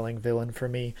a compelling villain for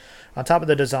me. On top of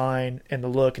the design and the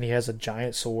look, and he has a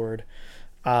giant sword,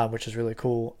 which is really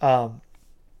cool.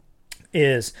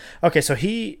 So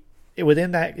he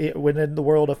within the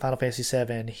world of Final Fantasy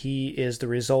VII, he is the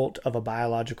result of a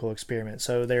biological experiment.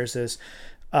 So there's this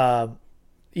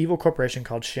evil corporation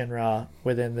called Shinra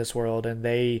within this world, and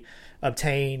they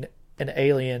obtain an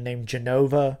alien named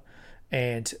Genova,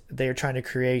 and they're trying to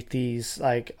create these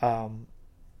like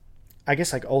I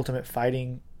guess like ultimate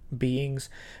fighting beings,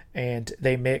 and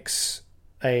they mix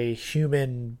a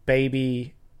human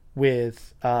baby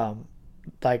with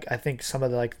like I think some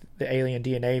of the alien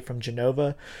DNA from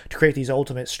Genova to create these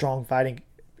ultimate strong fighting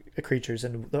creatures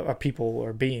or people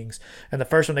or beings. And the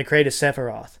first one they create is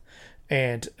Sephiroth.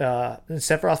 And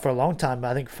Sephiroth for a long time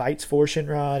I think fights for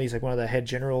Shinra. He's like one of the head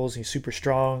generals. He's super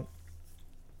strong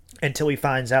until he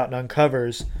finds out and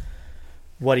uncovers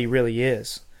what he really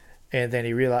is. And then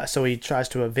he tries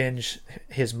to avenge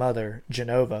his mother,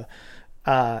 Genova.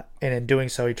 And in doing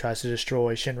so, he tries to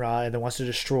destroy Shinra and then wants to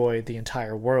destroy the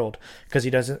entire world because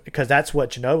that's what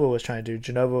Genova was trying to do.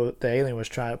 Genova, the alien, was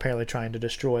apparently trying to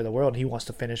destroy the world. And he wants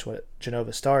to finish what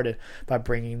Genova started by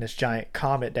bringing this giant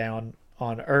comet down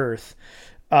on Earth.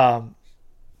 And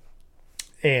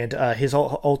his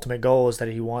ultimate goal is that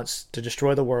he wants to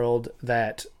destroy the world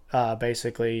that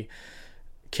basically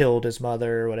killed his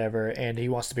mother or whatever, and he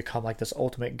wants to become like this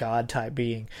ultimate god type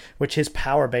being, which his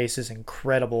power base is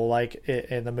incredible, like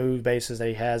in the move bases that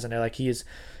he has, and he's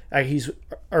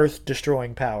earth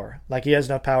destroying power. Like he has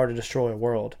enough power to destroy a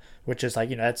world, which is like,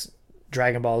 that's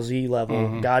Dragon Ball Z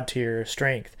level god tier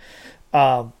strength.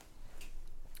 And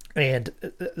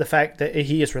the fact that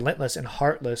he is relentless and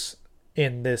heartless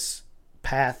in this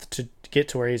path to get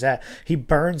to where he's at. He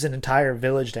burns an entire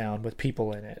village down with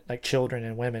people in it, like children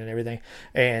and women and everything,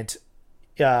 and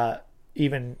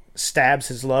even stabs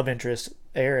his love interest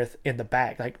Aerith in the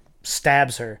back, like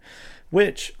stabs her.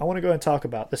 Which I want to go and talk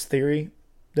about this theory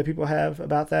that people have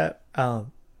about that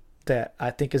that I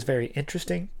think is very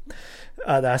interesting,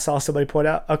 that I saw somebody point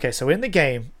out. Okay, so in the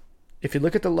game, if you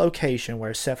look at the location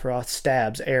where Sephiroth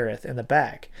stabs Aerith in the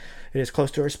back, it is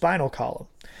close to her spinal column.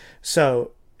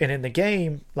 So, and in the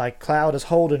game, like Cloud is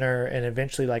holding her and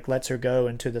eventually like lets her go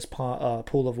into this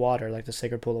pool of water, like the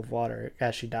sacred pool of water,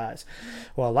 as she dies.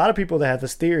 Well, a lot of people that have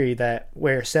this theory that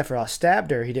where Sephiroth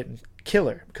stabbed her, he didn't kill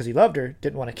her because he loved her,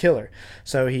 didn't want to kill her.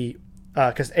 So he,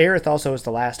 because Aerith also is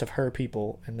the last of her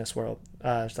people in this world,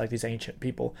 it's like these ancient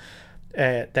people,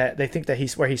 that they think that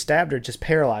where he stabbed her just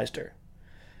paralyzed her,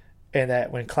 and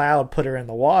that when Cloud put her in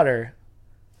the water,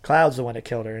 Cloud's the one that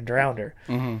killed her and drowned her.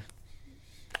 Mm-hmm.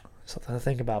 Something to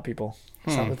think about, people.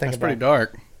 Something to think that's about. pretty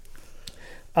dark.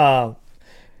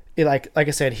 Like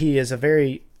I said, he is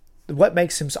what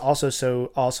makes him also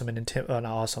so awesome and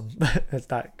awesome. It's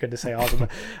not good to say awesome, but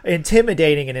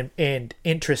intimidating and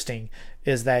interesting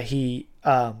is that he,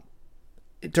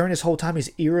 during his whole time,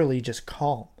 he's eerily just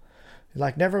calm.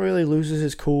 Like never really loses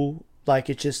his cool. Like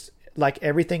it's just like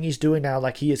everything he's doing now,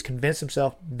 like he has convinced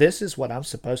himself, this is what I'm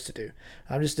supposed to do.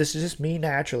 This is just me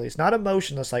naturally. It's not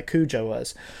emotionless like Cujo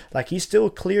was. Like he's still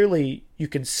clearly, you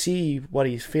can see what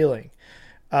he's feeling.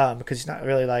 because he's not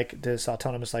really like this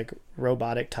autonomous, like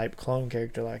robotic type clone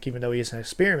character. Like, even though he is an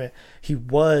experiment, he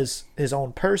was his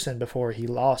own person before he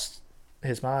lost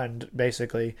his mind,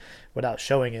 basically, without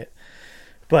showing it.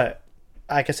 But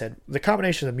like I said, the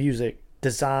combination of the music,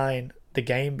 design, the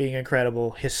game being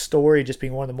incredible, his story just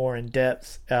being one of the more in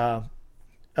depth, and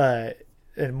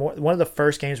one of the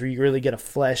first games where you really get a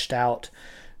fleshed out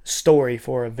story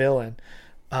for a villain.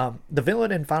 The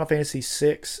villain in Final Fantasy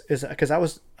VI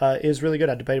is really good.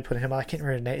 I debated putting him on. I can't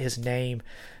remember his name,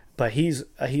 but he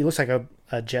looks like a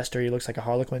jester. He looks like a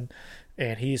harlequin,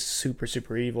 and he's super,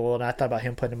 super evil. And I thought about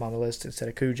him putting him on the list instead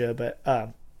of Kuja, but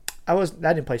I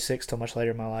didn't play 6 till much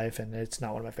later in my life, and it's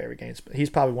not one of my favorite games. But he's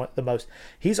probably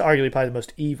he's arguably probably the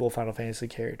most evil Final Fantasy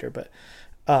character. But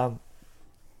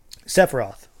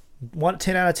Sephiroth,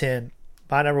 10 out of 10,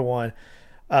 my number one.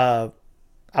 I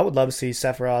would love to see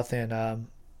Sephiroth in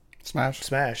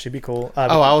Smash. It'd be cool.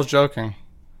 I was joking.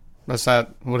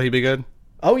 Would he be good?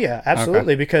 Oh yeah,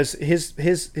 absolutely. Okay. Because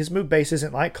his move base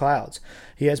isn't like Cloud's.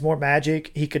 He has more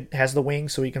magic. He has the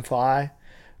wings, so he can fly.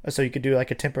 So you could do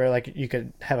like a temporary, like you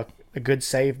could have a good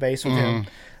save base with him.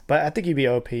 But I think he'd be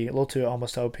OP, a little too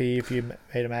almost OP if you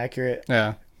made him accurate.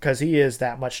 Yeah. Because he is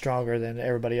that much stronger than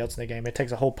everybody else in the game. It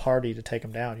takes a whole party to take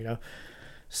him down, you know.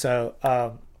 So,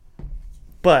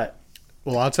 but.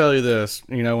 Well, I'll tell you this.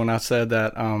 You know, when I said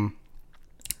that,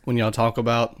 when y'all talk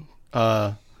about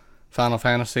Final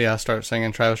Fantasy, I start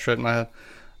singing Travis Tritt in my head.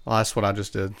 Well, that's what I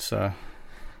just did. So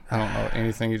I don't know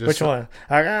anything you just Which said. one?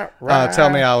 I got right.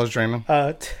 Tell me I was dreaming.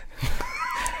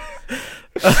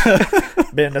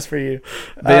 Ben, that's for you.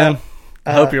 Ben,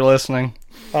 I hope you're listening.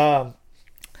 So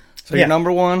your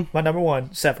number one? My number one,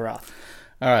 Sephiroth.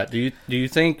 All right. Do you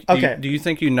think? Okay. Do you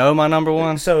think you know my number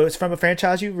one? So it's from a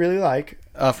franchise you really like.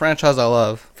 A franchise I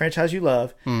love. Franchise you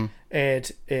love.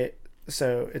 And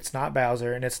so it's not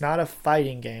Bowser, and it's not a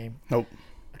fighting game. Nope.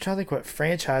 I'm trying to think what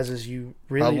franchises you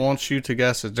really. I want you to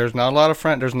guess it. There's not a lot of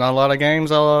There's not a lot of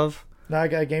games I love. Not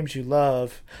games you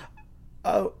love.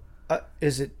 Oh,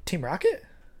 is it Team Rocket?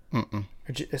 Mm-mm.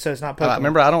 So it's not Pokemon.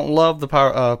 Remember, I don't love the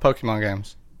Pokemon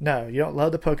games. No, you don't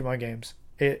love the Pokemon games.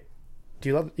 You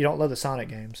don't love the Sonic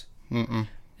games. Mm-mm.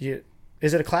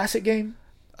 Is it a classic game?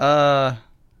 Yeah.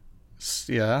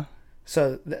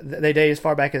 So they date as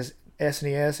far back as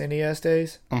SNES, NES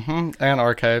days? Mm-hmm. And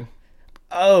arcade.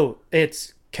 Oh,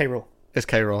 it's K. Rool. It's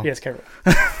K. Rool. Yeah, it's K. Rool.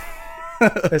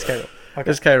 It's K. Rool. Okay.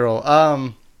 It's K.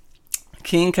 Rool.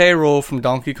 King K. Rool from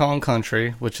Donkey Kong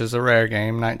Country, which is a rare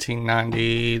game,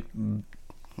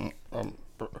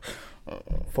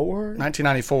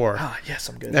 1994. Ah, yes,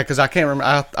 I'm good. Yeah, because I can't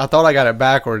remember. I thought I got it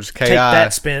backwards. K.I. Take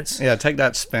that, Spence. Yeah, take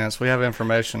that, Spence. We have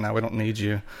information now. We don't need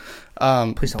you.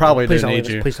 Please Please don't leave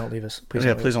us.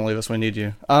 Please don't leave us. We need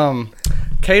you.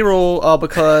 K. Rool,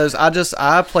 because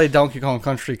I played Donkey Kong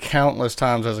Country countless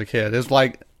times as a kid.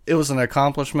 It was an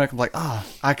accomplishment. I'm like,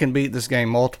 I can beat this game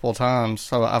multiple times.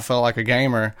 So I felt like a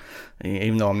gamer,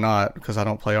 even though I'm not, because I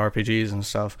don't play RPGs and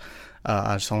stuff.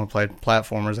 I just only played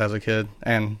platformers as a kid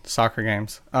and soccer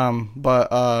games.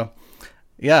 Yeah,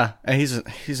 and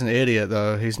he's an idiot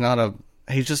though. He's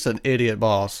just an idiot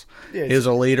boss. Yeah, he's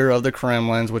a leader of the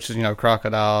Kremlins, which is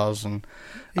crocodiles, and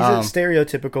he's a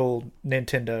stereotypical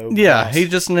Nintendo. Yeah, boss. He's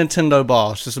just a Nintendo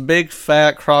boss, just a big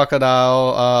fat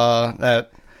crocodile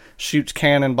that shoots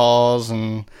cannonballs,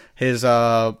 and his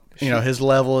his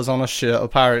level is on a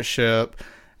pirate ship,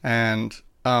 and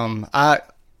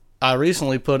I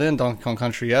recently put in Donkey Kong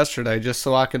Country yesterday just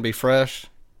so I can be fresh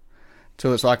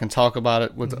to it, so I can talk about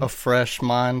it with a fresh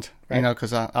mind, right.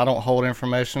 Because I don't hold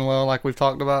information well, like we've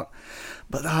talked about.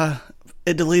 But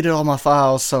it deleted all my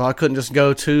files, so I couldn't just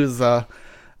go to the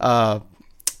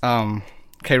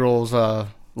K. Rool's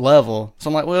level. So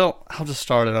I'm like, well, I'll just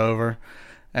start it over.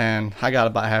 And I got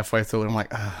about halfway through it. I'm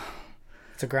like,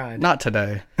 it's a grind. Not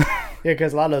today. Yeah,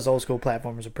 because a lot of those old school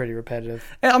platformers are pretty repetitive.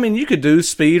 I mean, you could do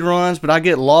speed runs, but I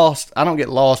get lost. I don't get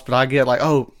lost, but I get like,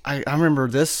 I remember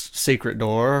this secret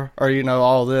door, or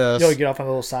all this. You'll get off on a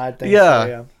little side thing.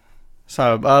 Yeah.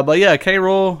 So, but yeah, K.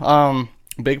 Rool,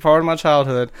 big part of my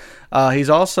childhood.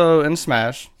 He's also in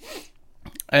Smash,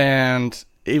 and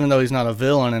even though he's not a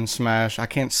villain in Smash, I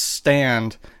can't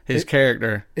stand his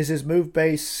character. Is his move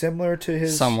base similar to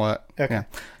his? Somewhat. Okay.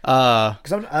 Yeah.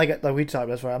 Because like we talked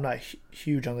about this before, I'm not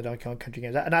huge on the Donkey Kong Country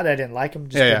games. Not that I didn't like them,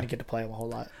 just didn't get to play them a whole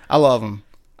lot. I love them.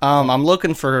 I'm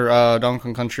looking for Donkey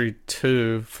Kong Country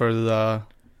 2 for the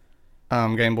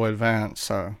Game Boy Advance.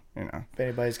 So if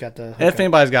anybody's got if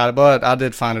anybody's got it, but I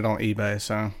did find it on eBay,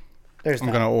 so I'm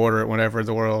going to order it whenever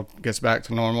the world gets back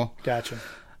to normal. Gotcha.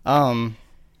 But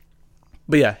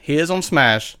yeah, he is on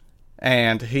Smash,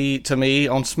 and to me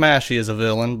on Smash he is a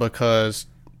villain because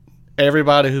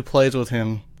everybody who plays with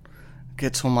him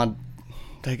gets on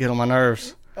my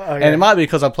nerves. Oh, yeah. And it might be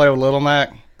because I play with Little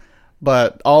Mac,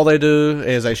 but all they do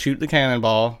is they shoot the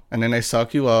cannonball, and then they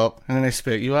suck you up, and then they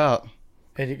spit you out.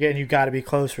 And you got to be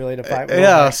close, really, to fight with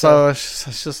Yeah, Mac, so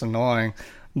it's just annoying.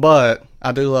 But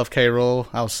I do love K. Rool.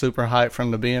 I was super hyped for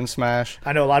him to be in Smash.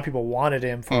 I know a lot of people wanted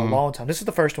him for a long time. This is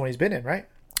the first one he's been in, right?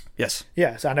 Yes.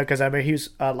 Yes, I know, because I mean, he was,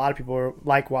 a lot of people were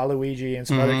like Waluigi and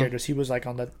some other characters. He was like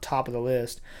on the top of the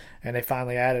list, and they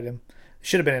finally added him.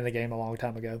 Should have been in the game a long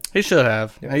time ago. He should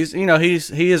have. Yeah.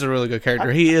 He is a really good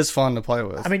character. He is fun to play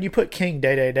with. I mean, you put King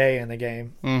Day in the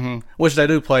game, which they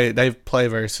do play. They play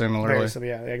very similarly.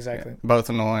 yeah, exactly. Yeah, both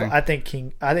annoying. But I think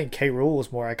K. Rool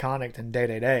is more iconic than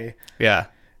Day. Yeah.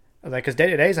 Like, because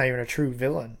Day is not even a true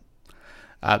villain.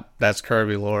 That's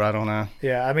Kirby lore. I don't know.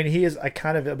 Yeah, I mean, he is he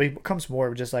becomes more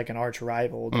of just like an arch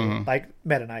rival, like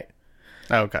Meta Knight.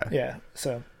 Okay. Yeah.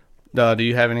 So. Do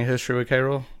you have any history with K.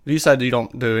 Rool? You said you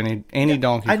don't do any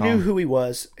Donkey Kong. I knew who he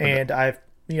was, and I've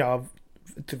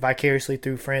vicariously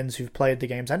through friends who've played the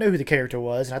games, I know who the character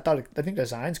was, and I think the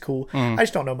design's cool. I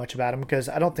just don't know much about him because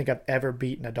I don't think I've ever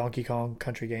beaten a Donkey Kong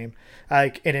Country game.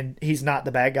 He's not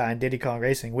the bad guy in Diddy Kong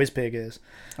Racing. Whizpig is.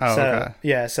 Oh, so, okay.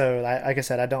 Yeah, so like I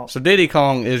said, I don't. So Diddy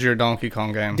Kong is your Donkey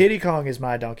Kong game. Diddy Kong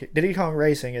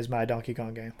Racing is my Donkey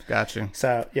Kong game. Gotcha.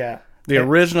 So yeah, the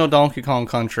original Donkey Kong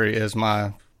Country is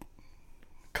my.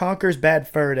 Conker's Bad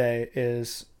Fur Day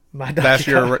is my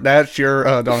Donkey Kong. That's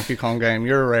your Donkey Kong game.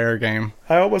 Your rare game.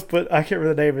 I can't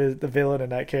remember the name of the villain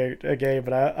in that game,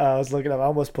 but I was looking up. I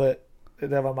almost put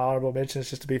them on my honorable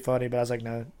mentions just to be funny, but I was like,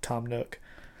 no, Tom Nook.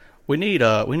 We need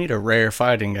a rare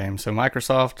fighting game. So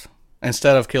Microsoft,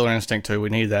 instead of Killer Instinct 2, we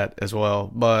need that as well.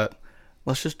 But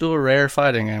let's just do a rare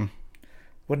fighting game.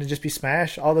 Wouldn't it just be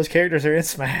Smash? All those characters are in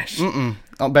Smash.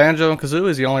 Banjo and Kazooie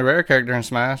is the only rare character in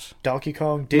Smash. Donkey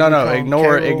Kong, Diddy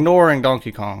Kong, ignoring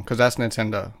Donkey Kong, because that's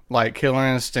Nintendo. Like Killer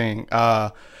Instinct,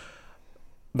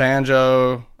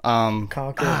 Banjo,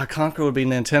 Conker. Conker would be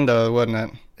Nintendo, wouldn't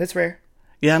it? It's rare.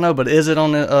 Yeah, I know, but is it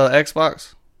on the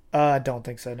Xbox? I don't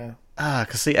think so, no.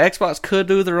 Because see, Xbox could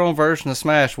do their own version of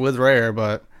Smash with Rare,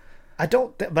 but...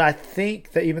 but I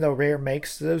think that even though Rare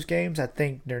makes those games, I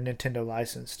think they're Nintendo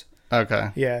licensed. Okay.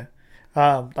 Yeah.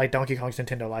 Like Donkey Kong's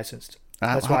Nintendo licensed.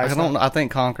 That's why I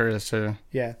think Conker is too.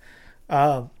 Yeah.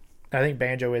 I think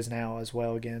Banjo is now as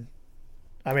well again.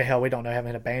 I mean, hell, we don't know. Haven't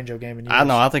had a Banjo game in years. I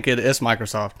know. I think it's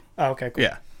Microsoft. Oh, okay, cool.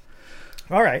 Yeah.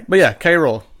 All right. But yeah, K.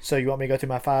 Rool. So you want me to go through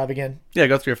my 5 again? Yeah,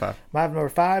 go through your 5. My number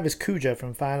 5 is Kuja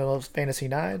from Final Fantasy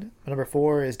IX. My number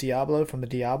 4 is Diablo from the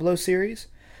Diablo series.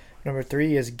 Number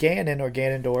 3 is Ganon or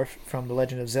Ganondorf from the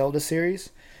Legend of Zelda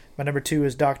series. My number 2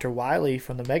 is Dr. Wily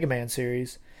from the Mega Man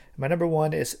series. My number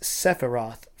 1 is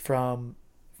Sephiroth from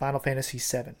Final Fantasy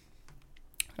VII.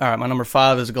 All right, my number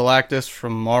 5 is Galactus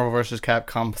from Marvel vs.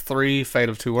 Capcom 3, Fate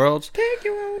of Two Worlds. Take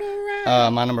you on a ride.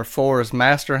 My number 4 is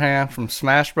Master Hand from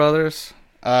Smash Brothers.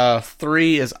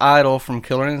 3 is Idol from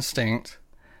Killer Instinct.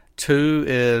 2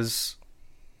 is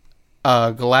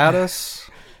Gladys.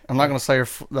 I'm not going to say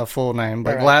the full name,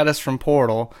 but right. Gladys from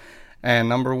Portal. And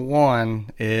number 1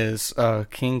 is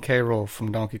King K. Rool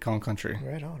from Donkey Kong Country.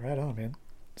 Right on, man.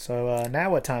 So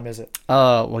now what time is it?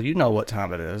 Well, you know what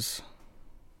time it is.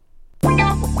 It's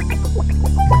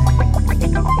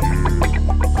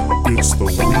the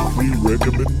weekly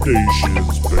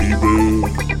recommendations, baby.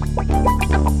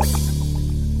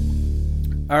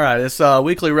 All right, it's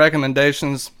weekly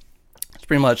recommendations. It's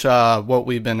pretty much what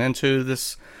we've been into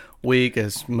this week,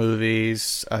 is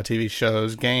movies, TV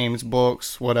shows, games,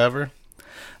 books, whatever.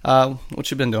 What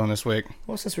you been doing this week?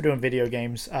 Well, since we're doing video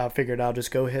games, I figured I'll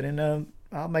just go ahead and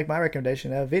I'll make my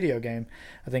recommendation a video game.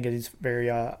 I think it is very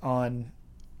on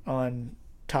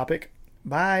topic.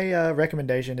 My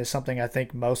recommendation is something I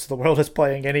think most of the world is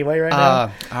playing anyway right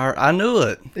now. I knew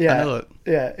it. Yeah, I knew it.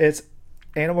 Yeah, it's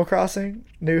Animal Crossing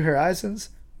New Horizons.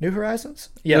 New Horizons?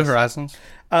 Yes. New Horizons.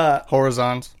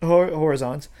 Horizons.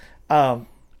 Horizons.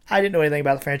 I didn't know anything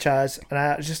about the franchise, and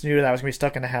I just knew that I was going to be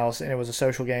stuck in the house, and it was a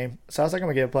social game. So I was like, I'm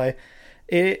going to give it a play.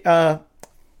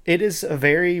 It is a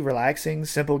very relaxing,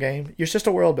 simple game. You're just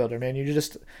a world builder, man.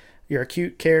 You're a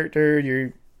cute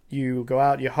character. You go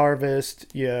out, you harvest,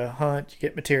 you hunt, you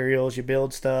get materials, you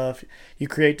build stuff. You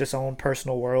create this own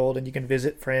personal world, and you can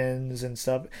visit friends and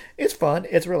stuff. It's fun.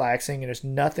 It's relaxing, and there's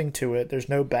nothing to it. There's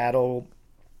no battle,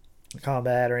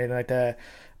 combat, or anything like that.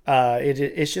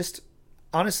 It's just...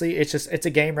 Honestly, it's a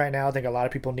game right now I think a lot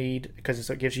of people need because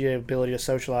it gives you the ability to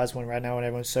socialize when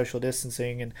everyone's social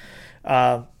distancing, and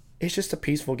it's just a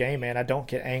peaceful game, man. I don't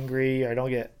get angry or I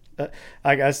don't get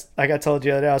like I told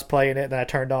you the other day I was playing it and then I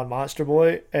turned on Monster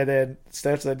Boy and then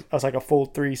I was like a full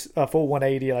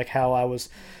 180 like how I was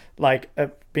like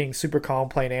being super calm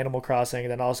playing Animal Crossing,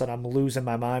 and then all of a sudden I'm losing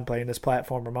my mind playing this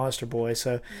platformer Monster Boy.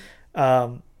 So,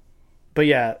 but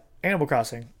yeah, Animal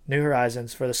Crossing New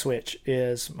Horizons for the Switch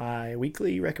is my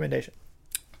weekly recommendation.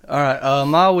 All right,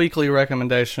 my weekly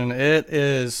recommendation,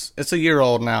 it's a year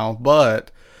old now,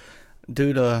 but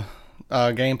due to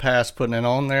Game Pass putting it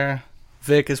on there,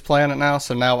 Vic is playing it now,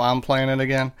 so now I'm playing it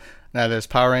again. That is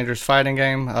Power Rangers fighting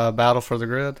game, Battle for the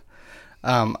Grid.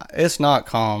 It's not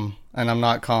calm, and I'm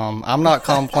not calm. I'm not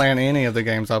calm playing any of the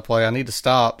games I play. I need to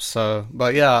stop. So,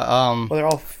 but yeah. Well, they're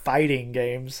all fighting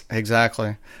games.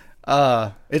 Exactly.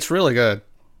 It's really good.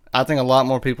 I think a lot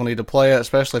more people need to play it,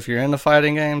 especially if you're into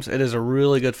fighting games. It is a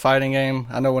really good fighting game.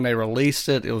 I know when they released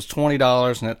it, it was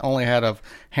 $20, and it only had a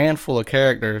handful of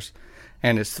characters,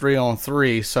 and it's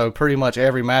 3-on-3, so pretty much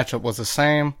every matchup was the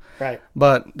same. Right.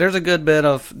 But there's a good bit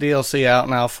of DLC out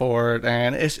now for it,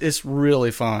 and it's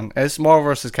really fun. It's Marvel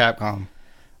vs. Capcom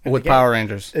with Power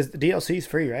Rangers. The DLC's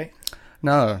free, right?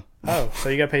 No. Oh, so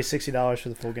you got to pay $60 for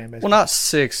the full game, basically. Well, not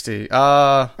 60.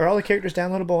 Are all the characters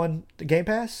downloadable on the Game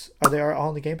Pass? Are they all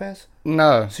on the Game Pass?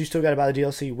 No. So you still got to buy the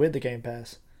DLC with the Game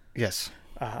Pass? Yes.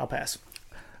 I'll pass.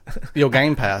 You'll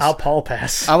Game Pass. I'll Paul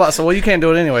pass. Well, you can't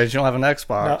do it anyways. You don't have an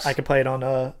Xbox. No, I can play it on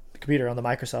the computer on the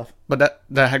Microsoft. But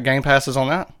that Game Pass is on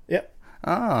that? Yep.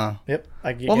 Ah. Yep.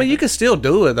 Well, I mean, you can still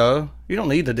do it, though. You don't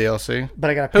need the DLC. But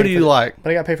I got to pay. Who do you like?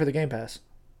 But I got to pay for the Game Pass.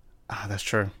 Ah, that's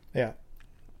true. Yeah.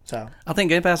 So I think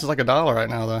Game Pass is like $1 right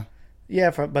now, though. Yeah,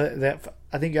 I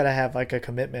think you got to have like a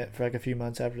commitment for like a few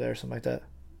months after that or something like that.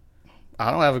 I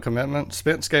don't have a commitment.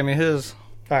 Spence gave me his.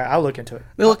 All right, I'll look into it.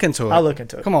 Look into it. I'll look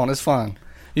into it. Come on, it's fun.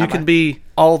 You could be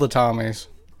all the Tommies.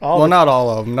 Well, not all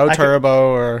of them. No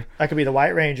Turbo or... I could be the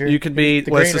White Ranger. You could be...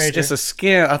 the Green Ranger. It's a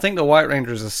skin. I think the White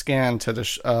Ranger is a skin to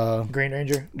the... Green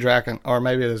Ranger? Draken. Or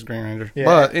maybe it is Green Ranger. Yeah.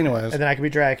 But anyways. And then I could be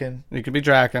Draken. You could be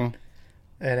Draken.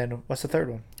 And then what's the third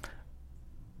one?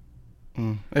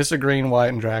 It's a green, white,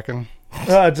 and Draken.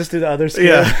 Just do the other skin.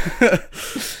 Yeah.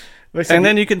 And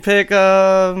then you can pick,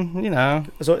 So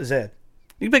Zed.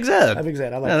 You can pick Zed. I pick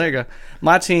Zed. I like there you go.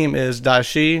 My team is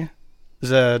Daishi,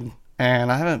 Zed,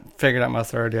 and I haven't figured out my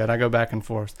third yet. I go back and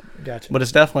forth. Gotcha. But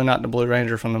it's definitely not the Blue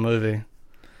Ranger from the movie.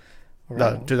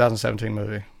 Right. The 2017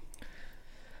 movie.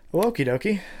 Well, okie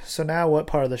dokie. So now what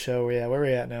part of the show are we at? Where are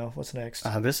we at now? What's next?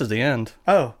 This is the end.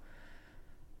 Oh.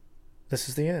 This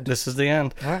is the end. This is the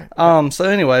end. All right. So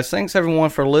anyways, thanks everyone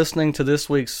for listening to this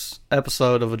week's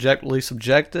episode of Objectively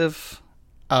Subjective.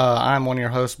 I'm one of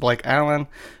your hosts, Blake Allen.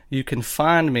 You can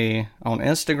find me on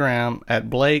Instagram at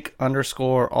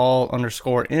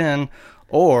Blake_all_in,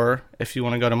 or if you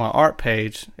want to go to my art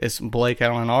page, it's Blake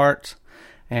Allen Art.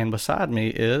 And beside me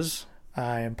is...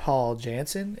 I am Paul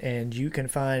Jansen, and you can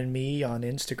find me on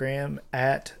Instagram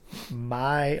at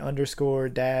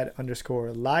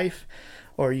my_dad_life.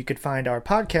 Or you could find our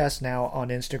podcast now on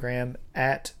Instagram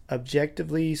at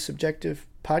Objectively Subjective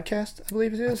Podcast, I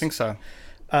believe it is. I think so.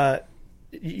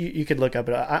 You could look up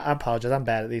it. I apologize. I'm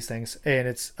bad at these things. And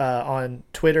it's on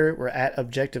Twitter. We're at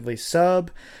Objectively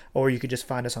Sub. Or you could just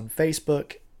find us on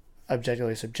Facebook,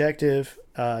 Objectively Subjective.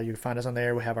 You can find us on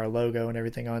there. We have our logo and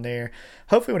everything on there.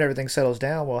 Hopefully when everything settles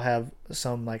down, we'll have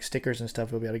some like stickers and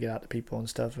stuff we'll be able to get out to people and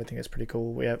stuff. I think that's pretty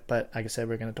cool. But like I said,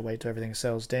 we're going to have to wait till everything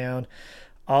settles down.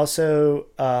 Also,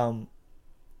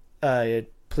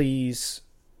 please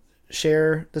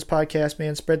share this podcast,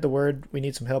 man. Spread the word. We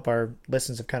need some help. Our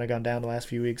listens have kind of gone down the last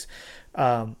few weeks.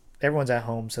 Everyone's at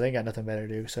home, so they got nothing better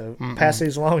to do. So pass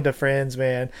these along to friends,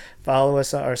 man. Follow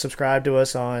us or subscribe to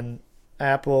us on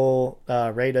Apple.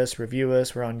 Rate us, review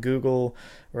us. We're on Google.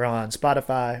 We're on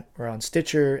Spotify. We're on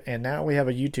Stitcher. And now we have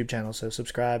a YouTube channel, so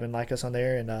subscribe and like us on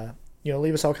there. And,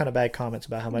 leave us all kind of bad comments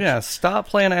about how much. Yeah, stop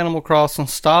playing Animal Crossing,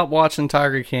 stop watching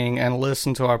Tiger King, and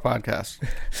listen to our podcast.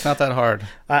 It's not that hard.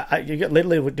 You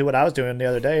literally do what I was doing the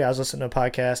other day. I was listening to a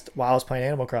podcast while I was playing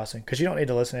Animal Crossing, because you don't need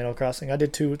to listen to Animal Crossing. I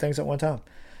did 2 things at one time.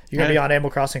 You're going to be on Animal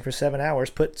Crossing for 7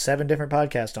 hours. Put 7 different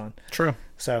podcasts on. True.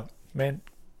 So, man.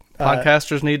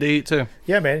 Podcasters need to eat, too.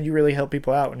 Yeah, man. You really help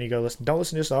people out when you go listen. Don't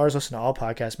listen just to ours. Listen to all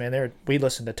podcasts, man. We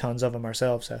listen to tons of them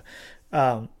ourselves. So,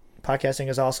 podcasting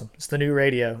is awesome. It's the new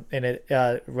radio, and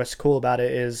what's cool about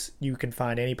it is you can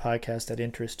find any podcast that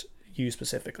interests you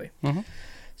specifically. Mm-hmm.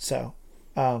 So,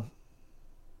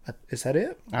 is that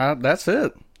it? That's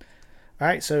it. All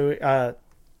right. So,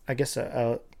 I guess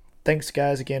thanks,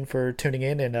 guys, again for tuning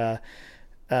in. And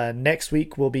next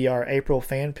week will be our April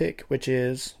fan pick, which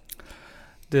is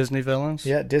Disney villains.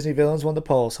 Yeah, Disney villains won the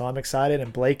poll, so I'm excited,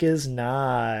 and Blake is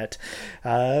not.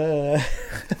 All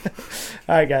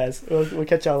right, guys. We'll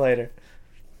catch y'all later.